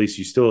was in the police,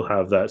 you still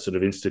have that sort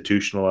of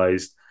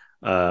institutionalized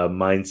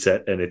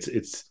mindset, and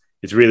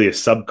it's really a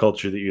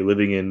subculture that you're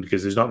living in,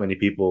 because there's not many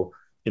people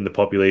in the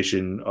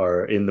population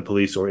are in the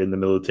police or in the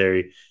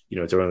military.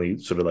 It's only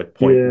sort of like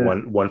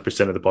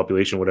 0.1% of the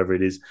population, whatever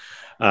it is.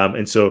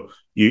 And so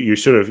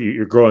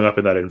you're growing up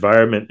in that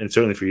environment, and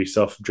certainly for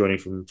yourself, joining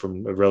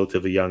from a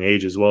relatively young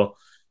age as well,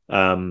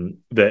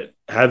 that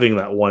having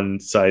that one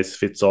size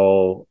fits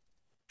all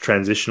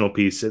transitional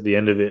piece at the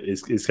end of it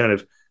is kind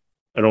of,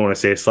 I don't want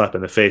to say a slap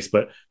in the face,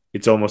 but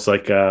it's almost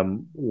like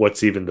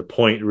what's even the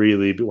point,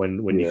 really,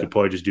 when you could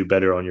probably just do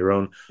better on your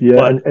own.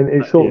 But and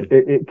it's sort of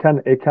it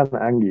can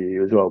anger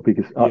you as well,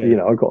 because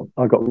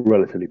I got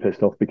relatively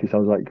pissed off, because I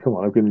was like, come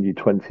on, I've given you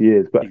 20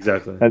 years, but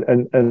exactly,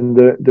 and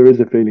there is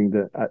a feeling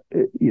that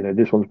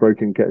this one's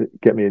broken,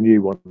 get me a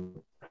new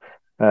one.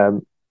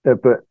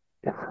 But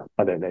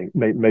I don't know,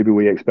 maybe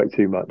we expect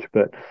too much.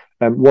 But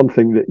one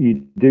thing that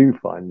you do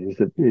find is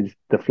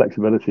the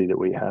flexibility that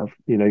we have,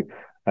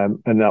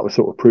 and that was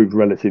sort of proved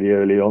relatively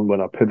early on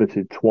when I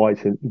pivoted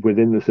twice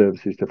within the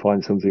services to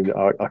find something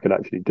that I could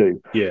actually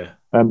do. Yeah.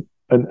 And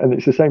and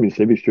it's the same in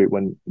Civvy Street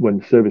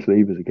when service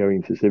leavers are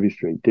going to Civvy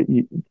Street.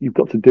 You've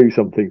got to do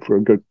something for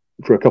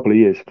a couple of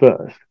years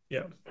first.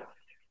 Yeah,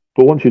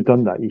 But once you've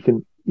done that, you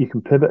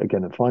can pivot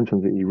again and find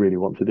something you really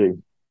want to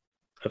do.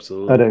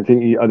 absolutely. I don't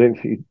think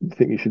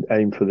you should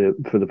aim for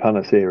the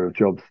panacea of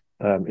jobs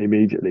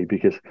immediately,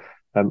 because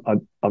I'm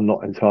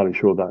not entirely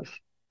sure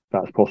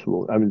that's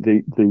possible. I mean,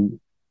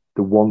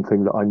 the one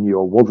thing that I knew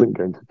I wasn't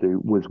going to do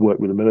was work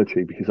with the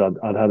military, because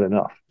I'd had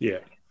enough. Yeah,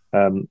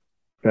 Um,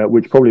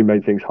 which probably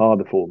made things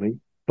harder for me.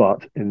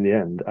 But in the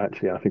end,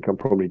 actually, I think I'm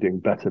probably doing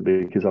better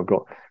because I've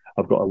got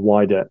a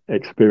wider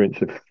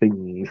experience of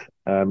things,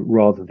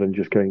 rather than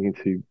just going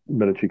into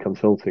military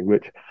consulting,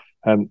 which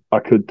I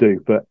could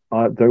do, but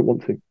I don't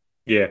want to.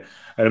 yeah.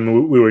 And I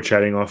mean, we were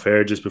chatting off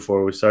air just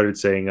before we started,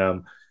 saying,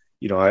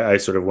 I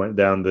sort of went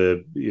down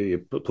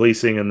the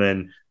policing, and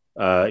then,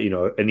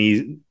 an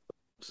easy,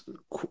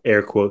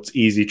 air quotes,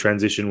 easy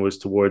transition was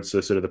towards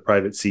the sort of the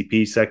private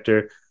CP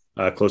sector,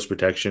 close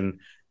protection.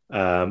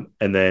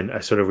 And then I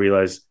sort of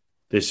realized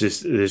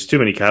there's too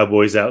many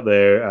cowboys out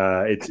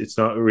there. It's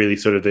not really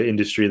sort of the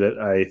industry that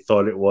I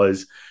thought it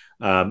was.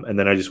 And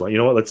then I just went, you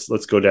know what,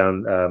 let's go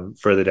down,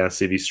 further down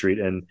Civvy Street,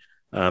 and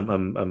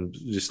I'm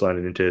just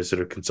landed into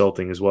sort of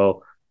consulting as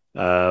well.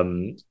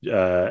 And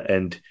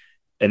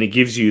it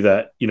gives you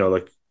that,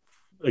 like,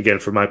 again,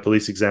 for my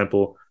police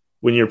example,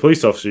 when you're a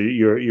police officer,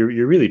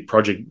 you're really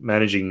project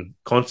managing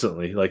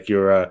constantly. Like,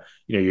 you're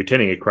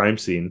tending a crime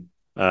scene,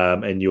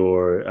 and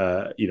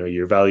you're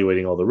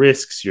evaluating all the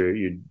risks.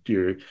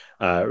 You're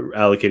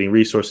allocating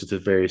resources to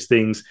various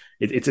things.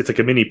 It's like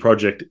a mini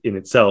project in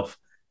itself.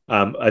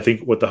 I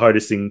think what the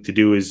hardest thing to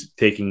do is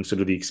taking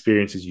sort of the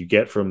experiences you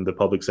get from the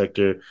public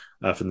sector,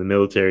 from the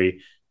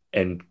military,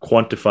 and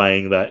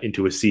quantifying that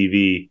into a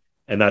CV.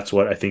 And that's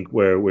what I think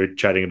where we're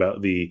chatting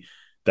about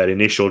that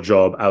initial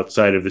job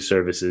outside of the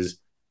services,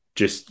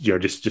 just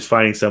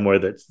finding somewhere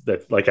that's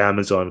like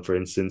Amazon, for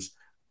instance,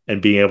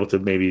 and being able to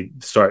maybe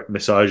start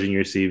massaging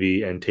your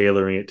CV and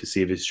tailoring it to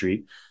Civvy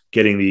Street,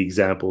 getting the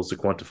examples, the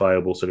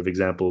quantifiable sort of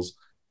examples,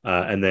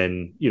 and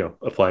then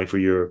applying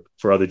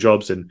for other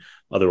jobs and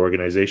other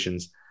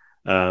organizations.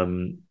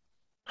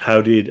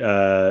 How did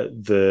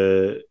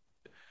the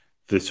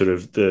sort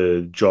of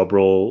the job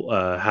role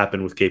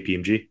happen with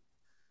KPMG?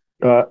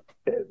 Uh,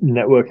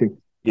 Networking.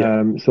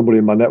 Yeah, Somebody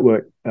in my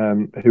network,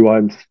 who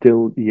I'm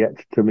still yet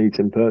to meet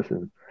in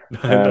person,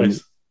 um,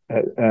 nice.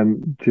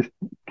 just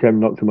came,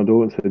 knocked on my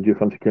door and said, "Do you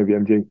fancy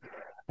KPMG?"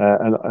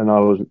 And I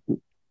was,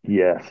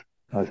 yes.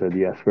 I said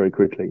yes very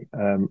quickly,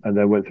 and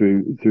then went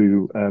through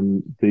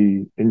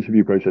the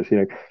interview process.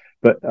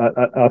 But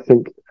I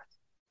think,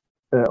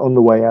 on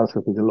the way out,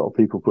 I think a lot of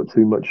people put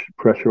too much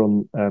pressure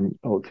on,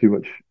 or too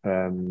much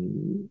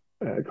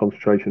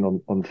concentration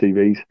on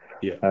CVs.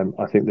 Yeah,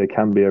 I think they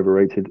can be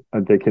overrated,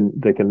 and they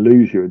can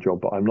lose you a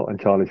job, but I'm not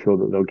entirely sure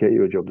that they'll get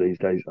you a job these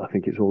days. I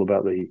think it's all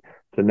about the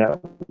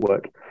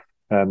network,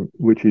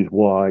 which is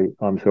why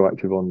I'm so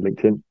active on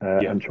LinkedIn,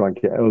 yeah, and try and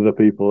get other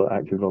people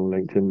active on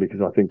LinkedIn,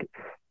 because I think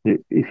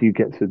if you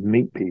get to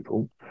meet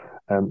people,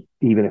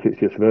 even if it's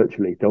just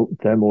virtually,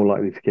 they're more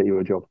likely to get you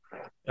a job.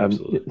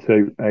 absolutely.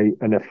 So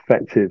an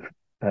effective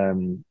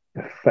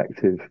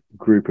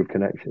group of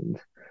connections,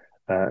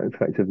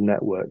 effective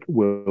network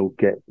will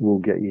get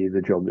you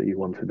the job that you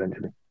want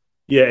eventually.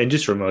 Yeah, and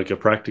just from like a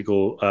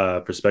practical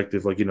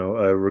perspective, like,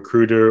 a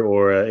recruiter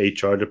or a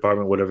HR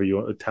department, whatever you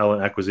want,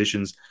 talent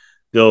acquisitions,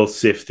 they'll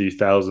sift through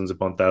thousands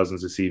upon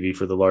thousands of CV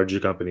for the larger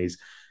companies.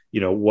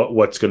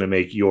 What's going to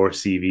make your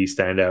CV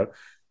stand out?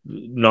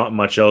 Not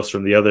much else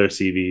from the other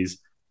CVs.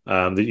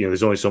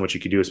 There's only so much you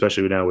can do,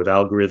 especially now with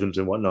algorithms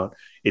and whatnot.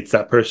 It's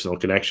that personal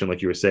connection,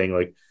 like you were saying.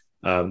 Like,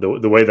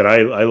 the way that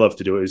I love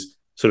to do it is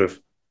sort of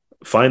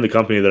find the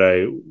company that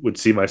I would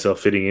see myself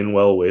fitting in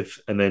well with,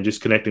 and then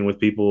just connecting with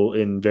people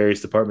in various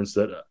departments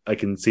that I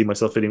can see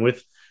myself fitting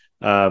with.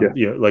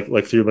 Yeah,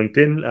 Like through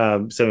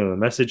LinkedIn, sending them a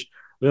message.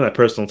 I think that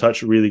personal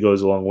touch really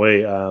goes a long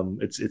way.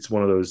 It's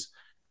one of those,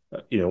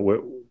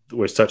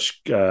 we're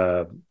such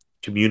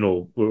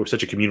we're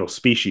such a communal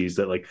species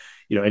that, like,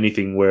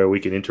 anything where we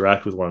can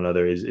interact with one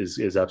another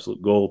is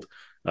absolute gold.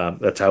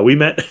 That's how we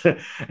met,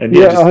 and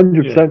yeah, yeah,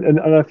 just 100%.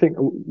 And I think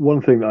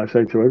one thing that I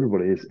say to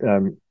everybody is,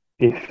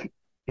 if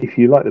if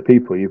you like the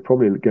people, you're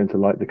probably going to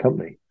like the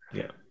company.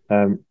 yeah,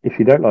 If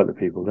you don't like the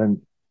people,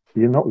 then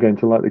you're not going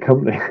to like the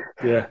company.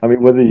 yeah, I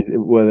mean,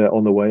 whether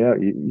on the way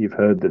out you've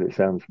heard that it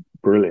sounds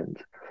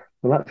brilliant,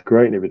 well, that's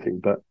great and everything,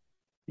 but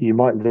you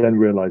might then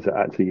realize that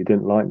actually you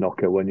didn't like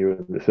Knocker when you were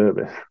in the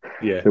service.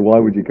 yeah. So why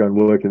would you go and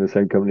work in the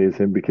same company as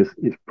him? Because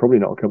it's probably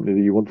not a company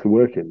that you want to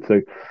work in.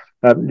 So,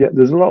 yeah,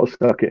 there's a lot of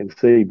stuck it and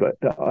see, but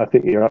I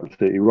think you're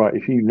absolutely right.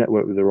 If you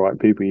network with the right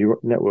people, you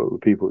network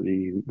with people that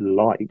you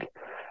like,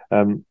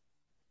 um,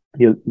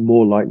 you're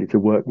more likely to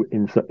work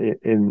in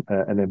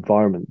an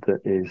environment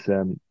that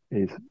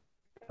is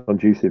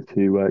conducive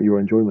to your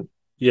enjoyment.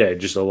 Yeah, it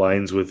just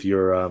aligns with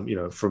your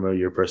from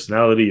your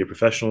personality, your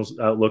professional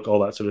outlook, all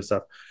that sort of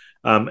stuff.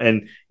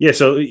 And yeah,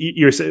 so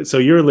your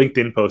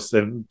LinkedIn post,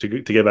 then, to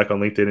get back on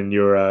LinkedIn, and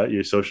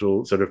your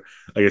social sort of,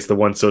 I guess, the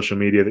one social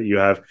media that you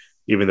have.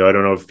 even though I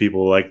don't know if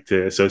people like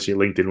to associate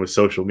LinkedIn with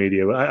social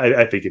media, but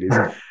I think it is.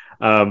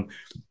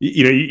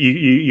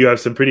 You have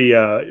some pretty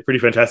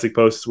fantastic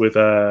posts with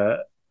I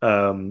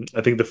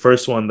think the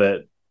first one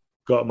that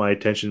got my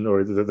attention,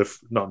 or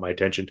not my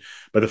attention,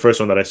 but the first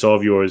one that I saw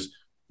of yours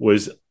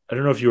was, I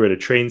don't know if you were at a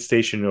train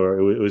station or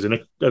it was in I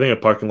think a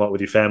parking lot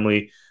with your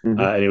family, Mm-hmm.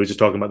 and it was just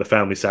talking about the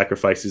family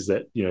sacrifices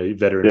that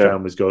veteran Yeah.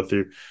 families go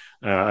through.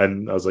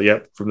 And I was like,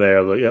 "Yep." From there,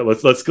 I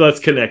was like, "Yeah, let's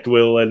connect,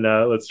 Will, and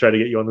let's try to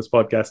get you on this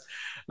podcast."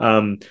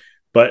 Um,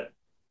 but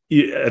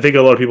I think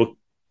a lot of people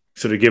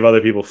sort of give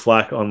other people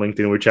flack on LinkedIn.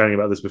 We were chatting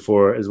about this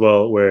before as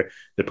well, where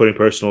they're putting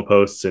personal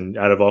posts and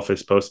out of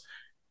office posts,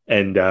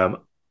 and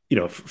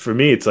for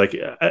me, it's like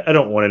I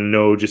don't want to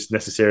know just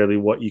necessarily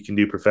what you can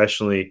do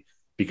professionally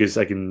because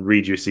I can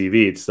read your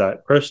CV. It's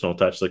that personal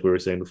touch, like we were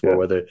saying before, Yeah.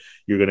 whether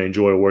you're going to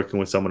enjoy working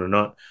with someone or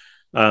not.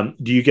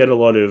 Do you get a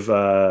lot of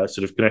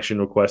sort of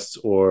connection requests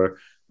or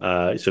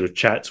sort of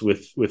chats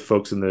with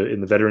folks in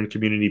the veteran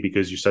community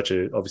because you're such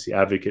a obviously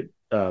advocate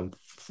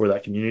for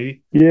that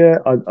community? Yeah,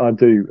 I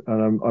do,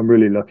 and I'm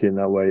really lucky in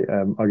that way.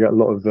 I get a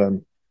lot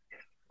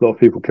of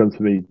people come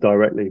to me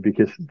directly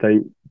because they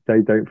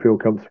don't feel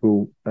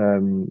comfortable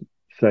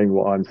saying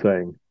what I'm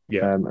saying,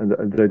 Yeah, and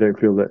they don't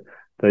feel that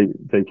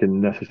they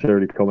can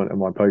necessarily comment on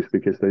my post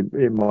because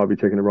it might be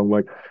taken the wrong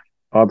way.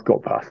 I've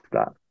got past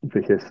that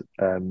because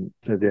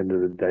at the end of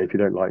the day, if you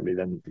don't like me,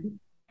 then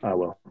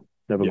well,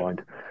 never yeah,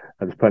 mind.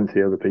 And there's plenty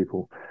of other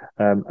people,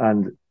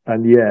 and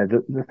yeah,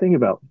 the thing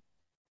about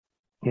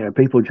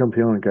people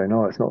jumping on and going,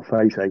 oh, it's not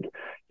face ache.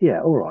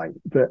 Yeah, all right,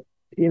 but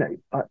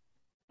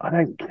I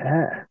don't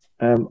care.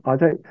 I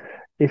don't.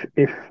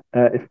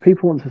 If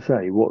people want to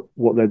say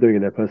what they're doing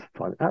in their personal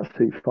time,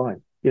 absolutely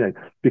fine.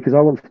 Because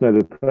I want to know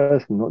the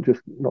person, not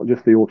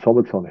just the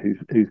automaton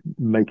who's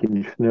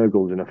making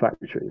snurgles in a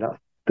factory. That's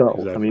dull. I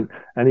exactly. mean,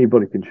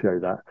 anybody can show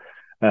that.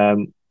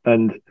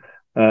 And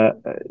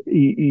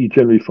you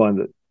generally find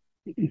that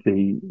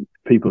the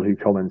people who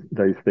comment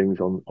those things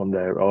on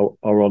there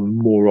are on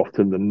more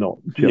often than not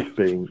Yeah, just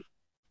being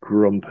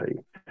grumpy.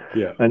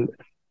 yeah, And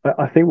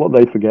I think what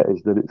they forget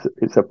is that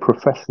it's a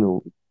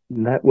professional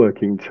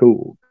networking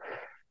tool.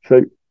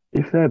 So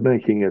if they're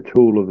making a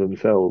tool of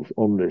themselves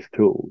on this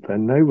tool,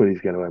 then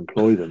nobody's going to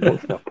employ them.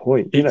 What's the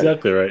point?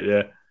 exactly right.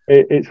 Yeah,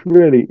 It's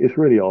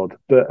really odd,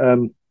 but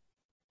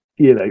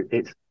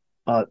it's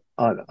I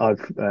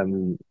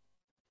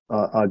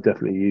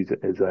definitely use it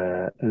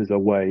as a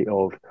way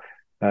of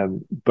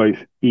both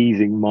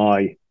easing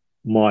my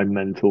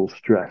mental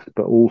stress,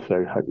 but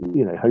also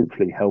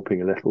hopefully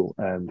helping a little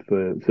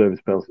for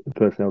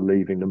personnel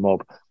leaving the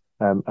mob,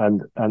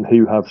 and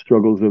who have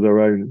struggles of their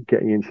own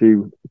getting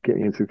into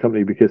a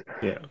company because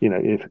yeah.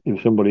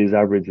 if somebody as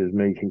average as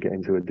me can get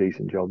into a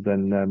decent job,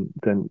 then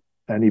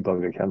any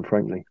bugger can,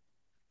 frankly.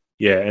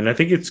 Yeah, and I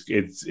think it's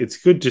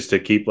good just to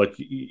keep, like,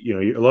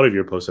 a lot of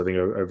your posts I think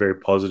are very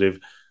positive.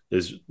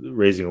 There's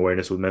raising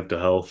awareness with mental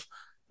health,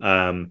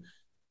 and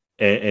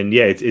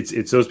yeah,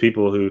 it's those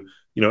people who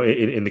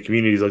in the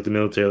communities like the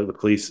military, like the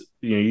police,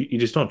 you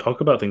just don't talk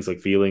about things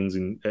like feelings,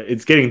 and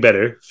it's getting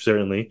better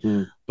certainly,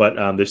 Mm.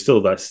 but there's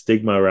still that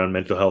stigma around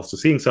mental health. So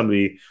seeing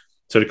somebody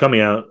sort of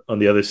coming out on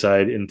the other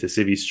side into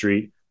Civvy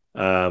Street,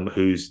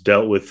 who's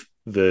dealt with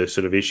the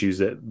sort of issues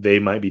that they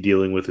might be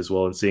dealing with as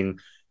well, and seeing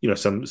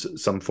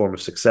some form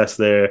of success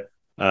there,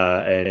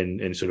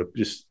 and sort of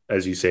just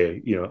as you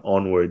say,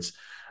 onwards.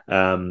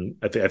 I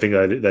think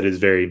that is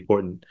very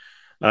important.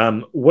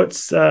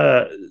 What's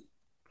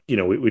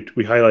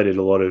we highlighted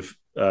a lot of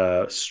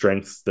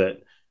strengths that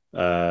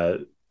uh,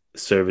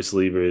 service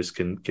leavers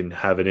can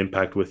have an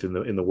impact with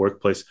in the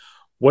workplace.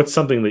 What's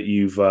something that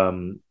you've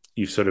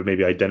sort of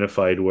maybe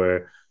identified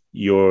where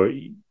you're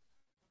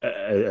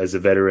as a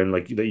veteran,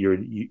 like that you're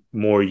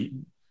more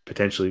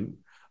potentially,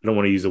 I don't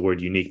want to use the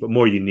word unique, but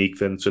more unique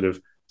than sort of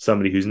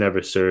somebody who's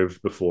never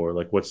served before?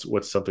 Like what's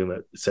something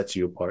that sets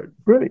you apart?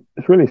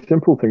 It's really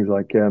simple things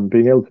like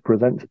being able to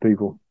present to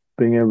people,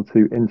 being able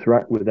to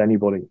interact with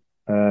anybody.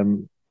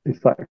 It's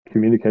that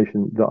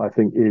communication that I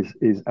think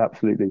is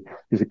absolutely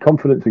is a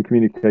confidence in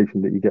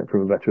communication that you get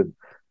from a veteran.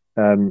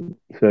 I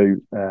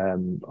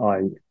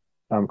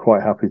am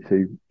quite happy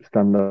to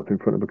stand up in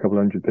front of a couple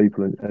of hundred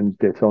people and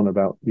get on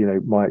about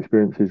my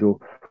experiences or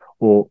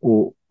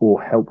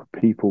help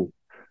people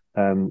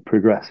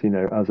progress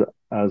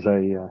as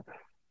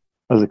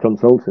a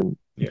consultant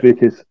Yeah,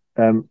 because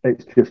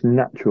it's just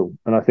natural,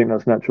 and I think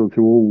that's natural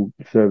to all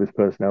service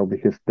personnel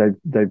because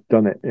they've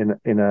done it in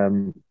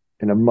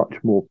a much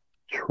more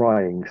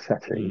trying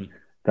setting mm,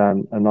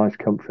 than a nice,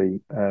 comfy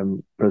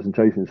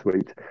presentation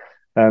suite.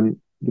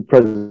 The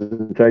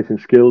presentation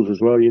skills as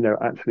well,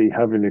 actually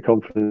having the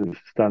confidence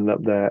to stand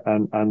up there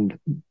and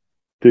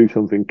do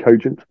something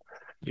cogent.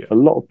 yeah, A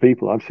lot of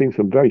people, I've seen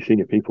some very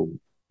senior people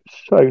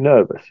so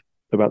nervous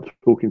about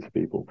talking to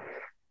people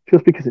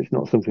just because it's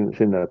not something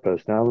that's in their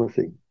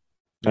personality.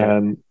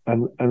 yeah,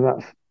 And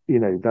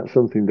that's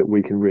something that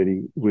we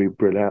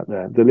bring out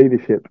there. The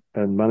leadership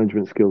and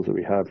management skills that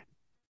we have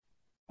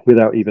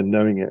without even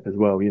knowing it as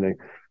well.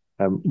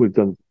 we've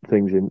done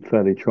things in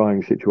fairly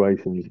trying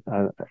situations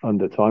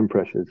under time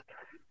pressures.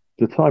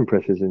 The time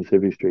pressures in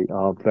Civvy Street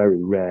are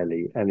very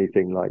rarely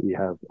anything like you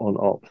have on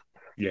ops.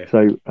 Yeah.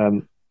 So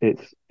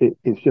it's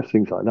just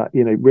things like that,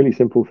 really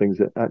simple things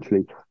that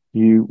actually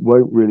you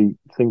won't really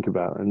think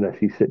about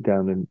unless you sit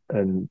down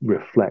and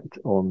reflect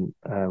on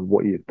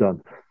what you've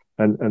done.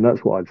 And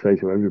that's what I'd say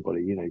to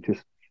everybody,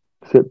 just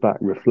sit back,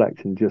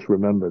 reflect, and just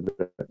remember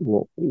that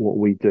what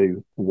we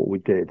do, what we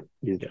did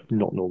is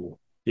not normal.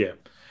 Yeah.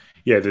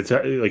 Yeah.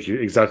 Like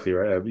you're exactly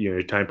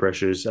right. Time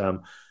pressures,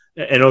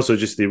 and also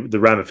just the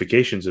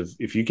ramifications of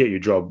if you get your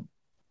job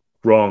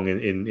wrong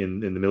in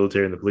the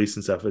military and the police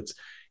and stuff, it's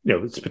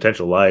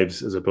potential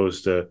lives as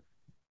opposed to,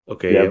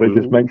 okay. Yeah, Yeah. but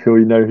just make sure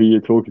you know who you're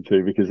talking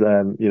to because,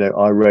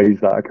 I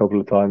raised that a couple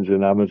of times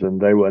in Amazon.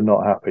 They were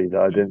not happy that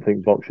I didn't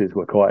think boxes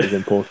were quite as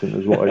important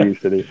as what I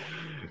used to do.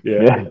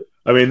 Yeah. Yeah.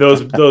 I mean, those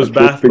Just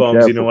bath be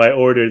bombs, careful. I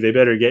ordered, they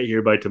better get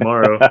here by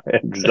tomorrow.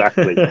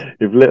 Exactly.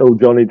 If little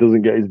Johnny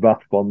doesn't get his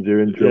bath bombs,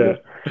 you're in Yeah.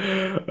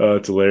 trouble. Oh,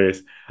 it's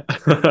hilarious.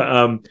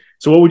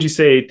 So what would you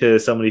say to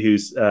somebody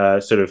who's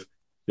sort of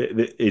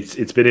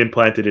it's been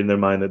implanted in their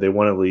mind that they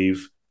want to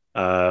leave?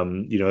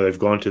 They've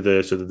gone to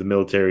the sort of the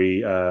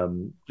military. I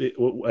don't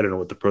know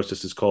what the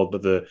process is called,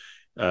 but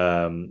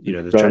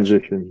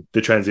Transition.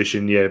 the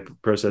transition, yeah,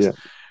 process. Yeah.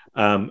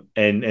 And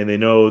they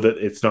know that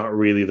it's not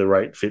really the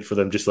right fit for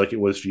them, just like it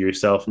was for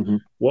yourself. Mm-hmm.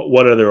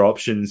 What other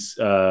options,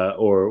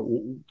 or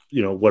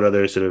what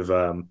other sort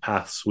of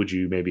paths would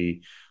you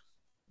maybe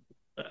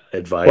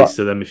advice Well,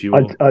 to them, if you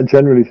will? I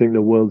generally think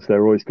the world's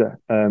their oyster.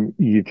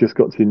 You've just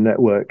got to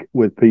network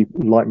with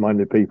people,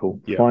 like-minded people,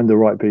 Yeah. find the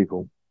right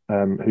people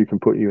who can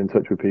put you in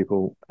touch with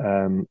people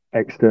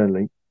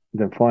externally,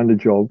 then find a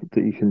job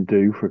that you can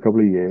do for a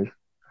couple of years,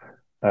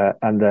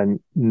 and then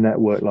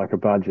network like a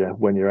badger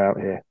when you're out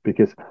here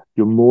because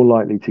you're more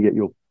likely to get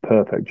your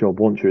perfect job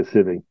once you're a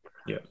civvy.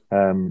 Yeah.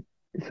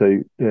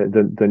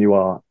 Than you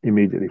are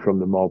immediately from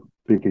the mob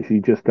because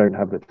you just don't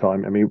have the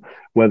time. I mean,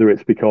 whether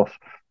it's because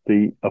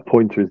the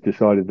appointer has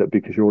decided that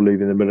because you're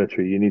leaving the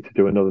military, you need to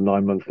do another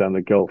 9 months down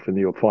the Gulf in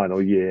your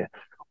final year,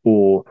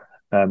 or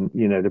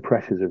the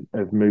pressures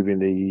of moving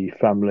the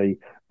family,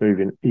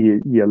 moving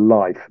your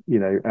life,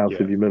 out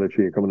of your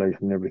military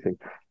accommodation and everything.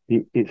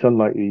 It's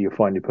unlikely you'll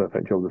find your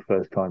perfect job the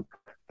first time.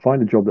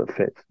 Find a job that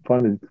fits.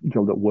 Find a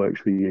job that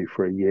works for you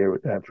for a year,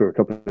 for a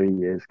couple of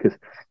years, because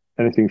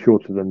anything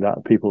shorter than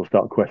that, people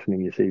start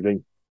questioning your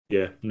CV.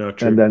 Yeah, no,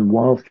 true. And then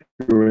whilst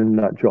you're in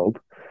that job,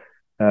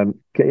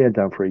 get your head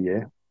down for a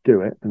year,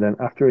 do it, and then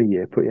after a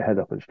year, put your head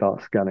up and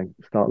start scanning,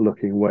 start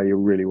looking where you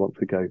really want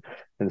to go,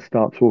 and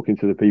start talking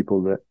to the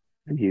people that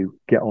you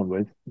get on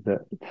with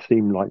that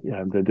seem like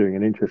they're doing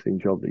an interesting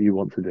job that you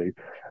want to do,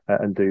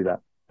 and do that.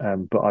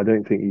 But I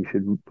don't think you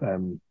should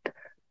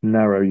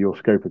narrow your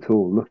scope at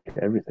all. Look at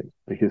everything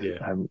because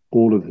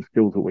all of the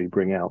skills that we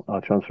bring out are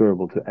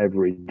transferable to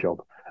every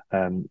job.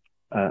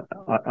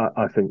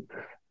 I think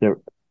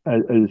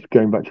as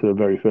going back to the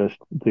very first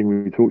thing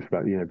we talked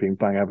about, being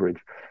bang average.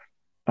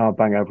 Our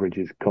bang average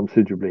is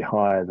considerably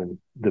higher than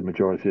the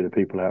majority of the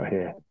people out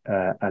here,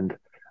 and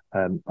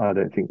I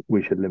don't think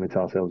we should limit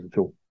ourselves at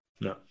all.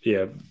 No,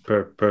 yeah,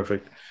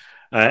 perfect.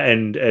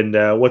 And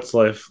what's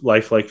life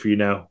like for you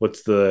now?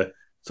 What's the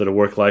sort of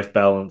work-life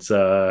balance?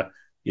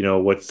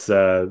 What's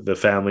the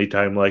family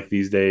time like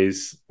these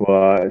days?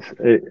 Well,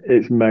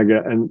 it's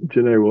mega, and do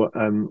you know what?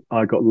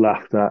 I got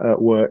laughed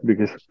at work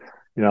because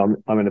I'm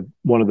in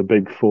one of the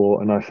big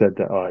four, and I said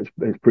that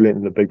it's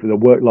brilliant in the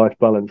work-life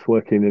balance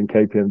working in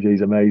KPMG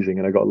is amazing,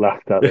 and I got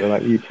laughed at. They were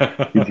like, you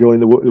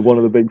joined one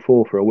of the big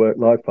four for a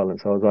work-life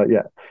balance. I was like,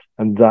 yeah,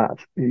 and that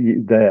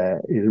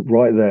there is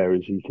right there,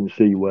 as you can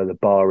see where the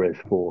bar is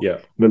for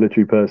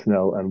military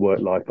personnel and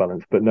work-life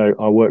balance. But no,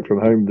 I work from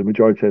home the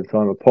majority of the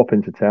time. I pop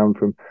into town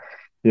from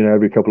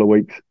every couple of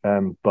weeks,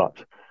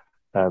 but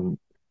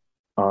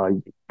I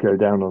go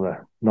down on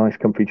a nice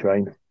comfy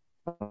train.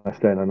 I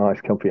stay in a nice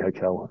comfy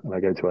hotel and I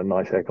go to a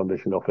nice air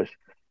conditioned office.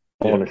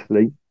 Yeah.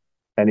 Honestly,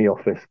 any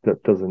office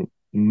that doesn't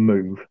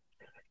move,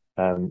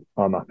 I'm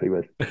happy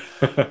with.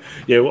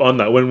 Yeah, on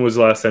that, when was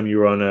the last time you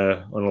were on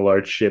a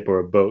large ship or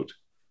a boat?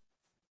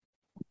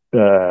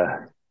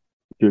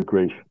 Good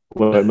grief.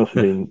 Well, it must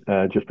have been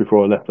just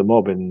before I left the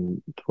mob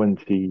in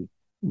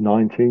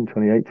 2019,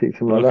 2018,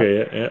 something like that.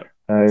 Okay,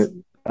 yeah.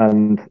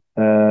 And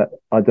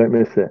I don't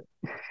miss it.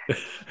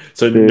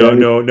 So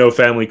no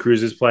family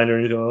cruises planned or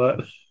anything like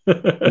that?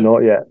 Not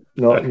yet.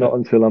 Not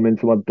until I'm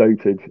into my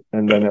dotage,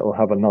 and then it'll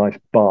have a nice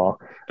bar.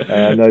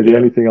 No, the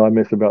only thing I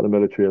miss about the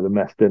military are the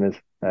mess dinners.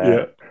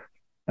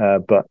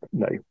 But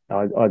no,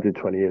 I did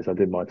 20 years. I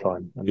did my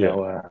time, and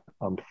now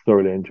I'm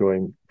thoroughly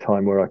enjoying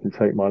time where I can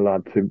take my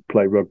lad to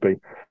play rugby.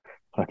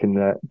 I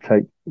can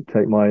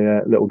take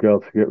my little girl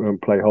to get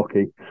and play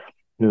hockey,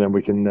 and then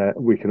we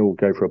can all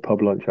go for a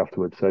pub lunch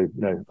afterwards. So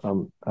no,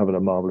 I'm having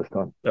a marvelous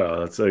time. Oh,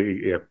 that's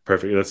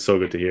perfect. That's so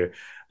good to hear.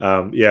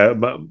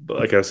 But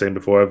like I was saying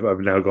before, I've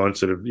now gone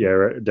sort of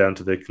down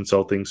to the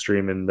consulting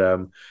stream, and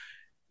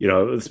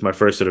it's my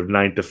first sort of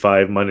 9 to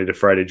 5 Monday to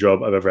Friday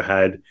job I've ever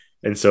had.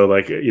 And so,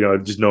 like,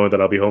 just knowing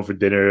that I'll be home for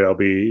dinner, I'll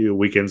be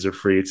weekends are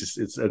free. It's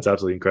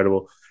absolutely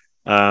incredible.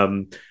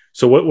 Um,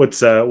 so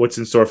what's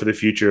in store for the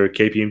future?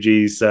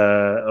 KPMG's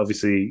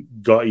obviously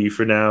got you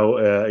for now.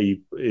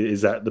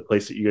 Is that the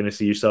place that you're going to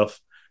see yourself?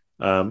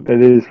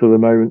 It is for the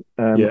moment.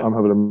 Yeah, I'm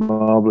having a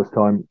marvelous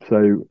time.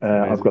 So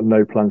I've amazing. got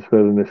no plans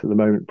further than this at the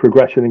moment.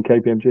 Progression in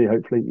KPMG,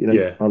 hopefully.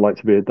 Yeah, I'd like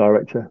to be a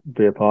director,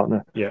 be a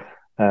partner. yeah,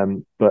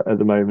 But at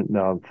the moment,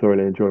 no, I'm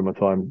thoroughly enjoying my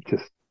time.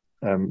 Just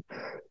um,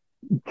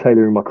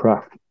 tailoring my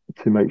craft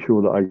to make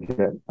sure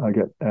that I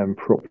get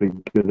properly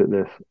good at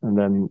this,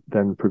 and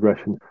then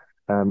progression.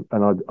 And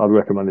I'd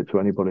recommend it to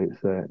anybody.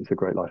 It's a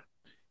great life.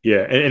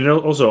 yeah, and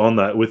also on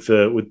that with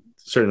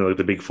certainly like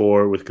the big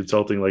four with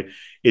consulting, like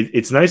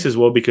it's nice as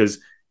well because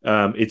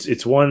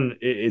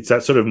it's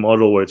that sort of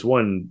model where it's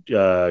one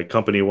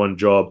company, one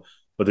job,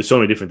 but there's so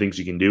many different things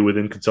you can do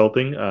within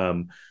consulting.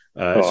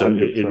 Oh, So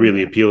it 100%,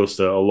 really yeah. appeals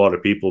to a lot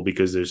of people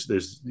because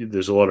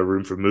there's a lot of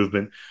room for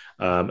movement,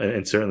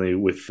 and certainly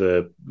with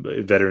the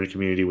veteran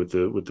community, with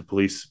the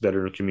police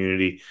veteran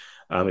community,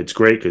 it's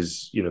great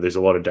because there's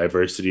a lot of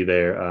diversity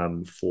there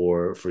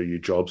for your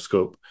job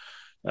scope.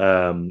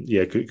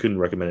 Yeah, couldn't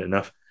recommend it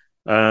enough.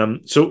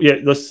 So yeah,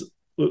 let's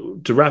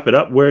to wrap it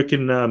up. Where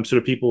can sort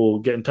of people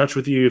get in touch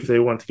with you if they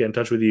want to get in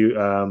touch with you?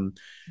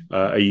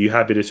 Are you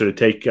happy to sort of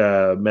take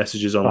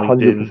messages on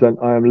LinkedIn?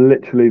 100%. I am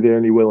literally the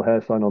only Will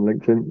Hairsign on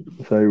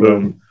LinkedIn. So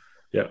Boom.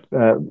 Yeah.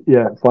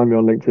 yeah, find me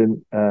on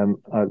LinkedIn.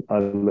 I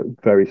look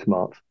very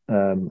smart.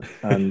 And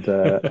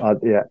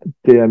yeah,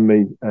 DM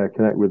me,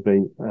 connect with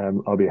me.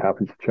 I'll be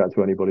happy to chat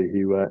to anybody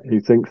who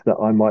thinks that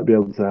I might be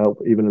able to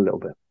help even a little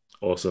bit.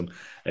 Awesome.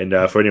 And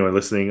for anyone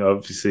listening,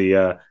 obviously,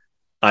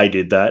 I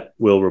did that.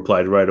 Will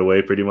replied right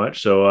away, pretty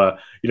much. So,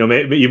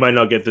 you might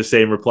not get the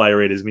same reply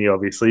rate as me,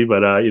 obviously,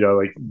 but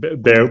like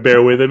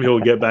bear with him. He'll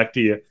get back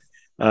to you.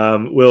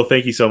 Will,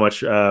 thank you so much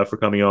for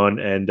coming on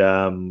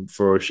and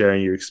for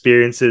sharing your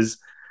experiences.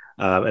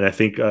 And I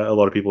think a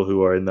lot of people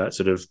who are in that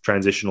sort of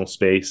transitional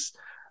space,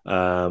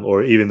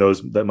 or even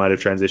those that might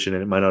have transitioned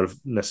and it might not have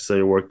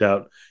necessarily worked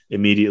out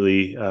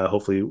immediately,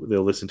 hopefully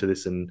they'll listen to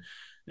this and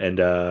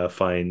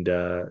find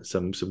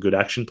some good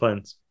action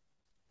plans.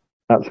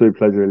 Absolute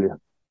pleasure, Ilya.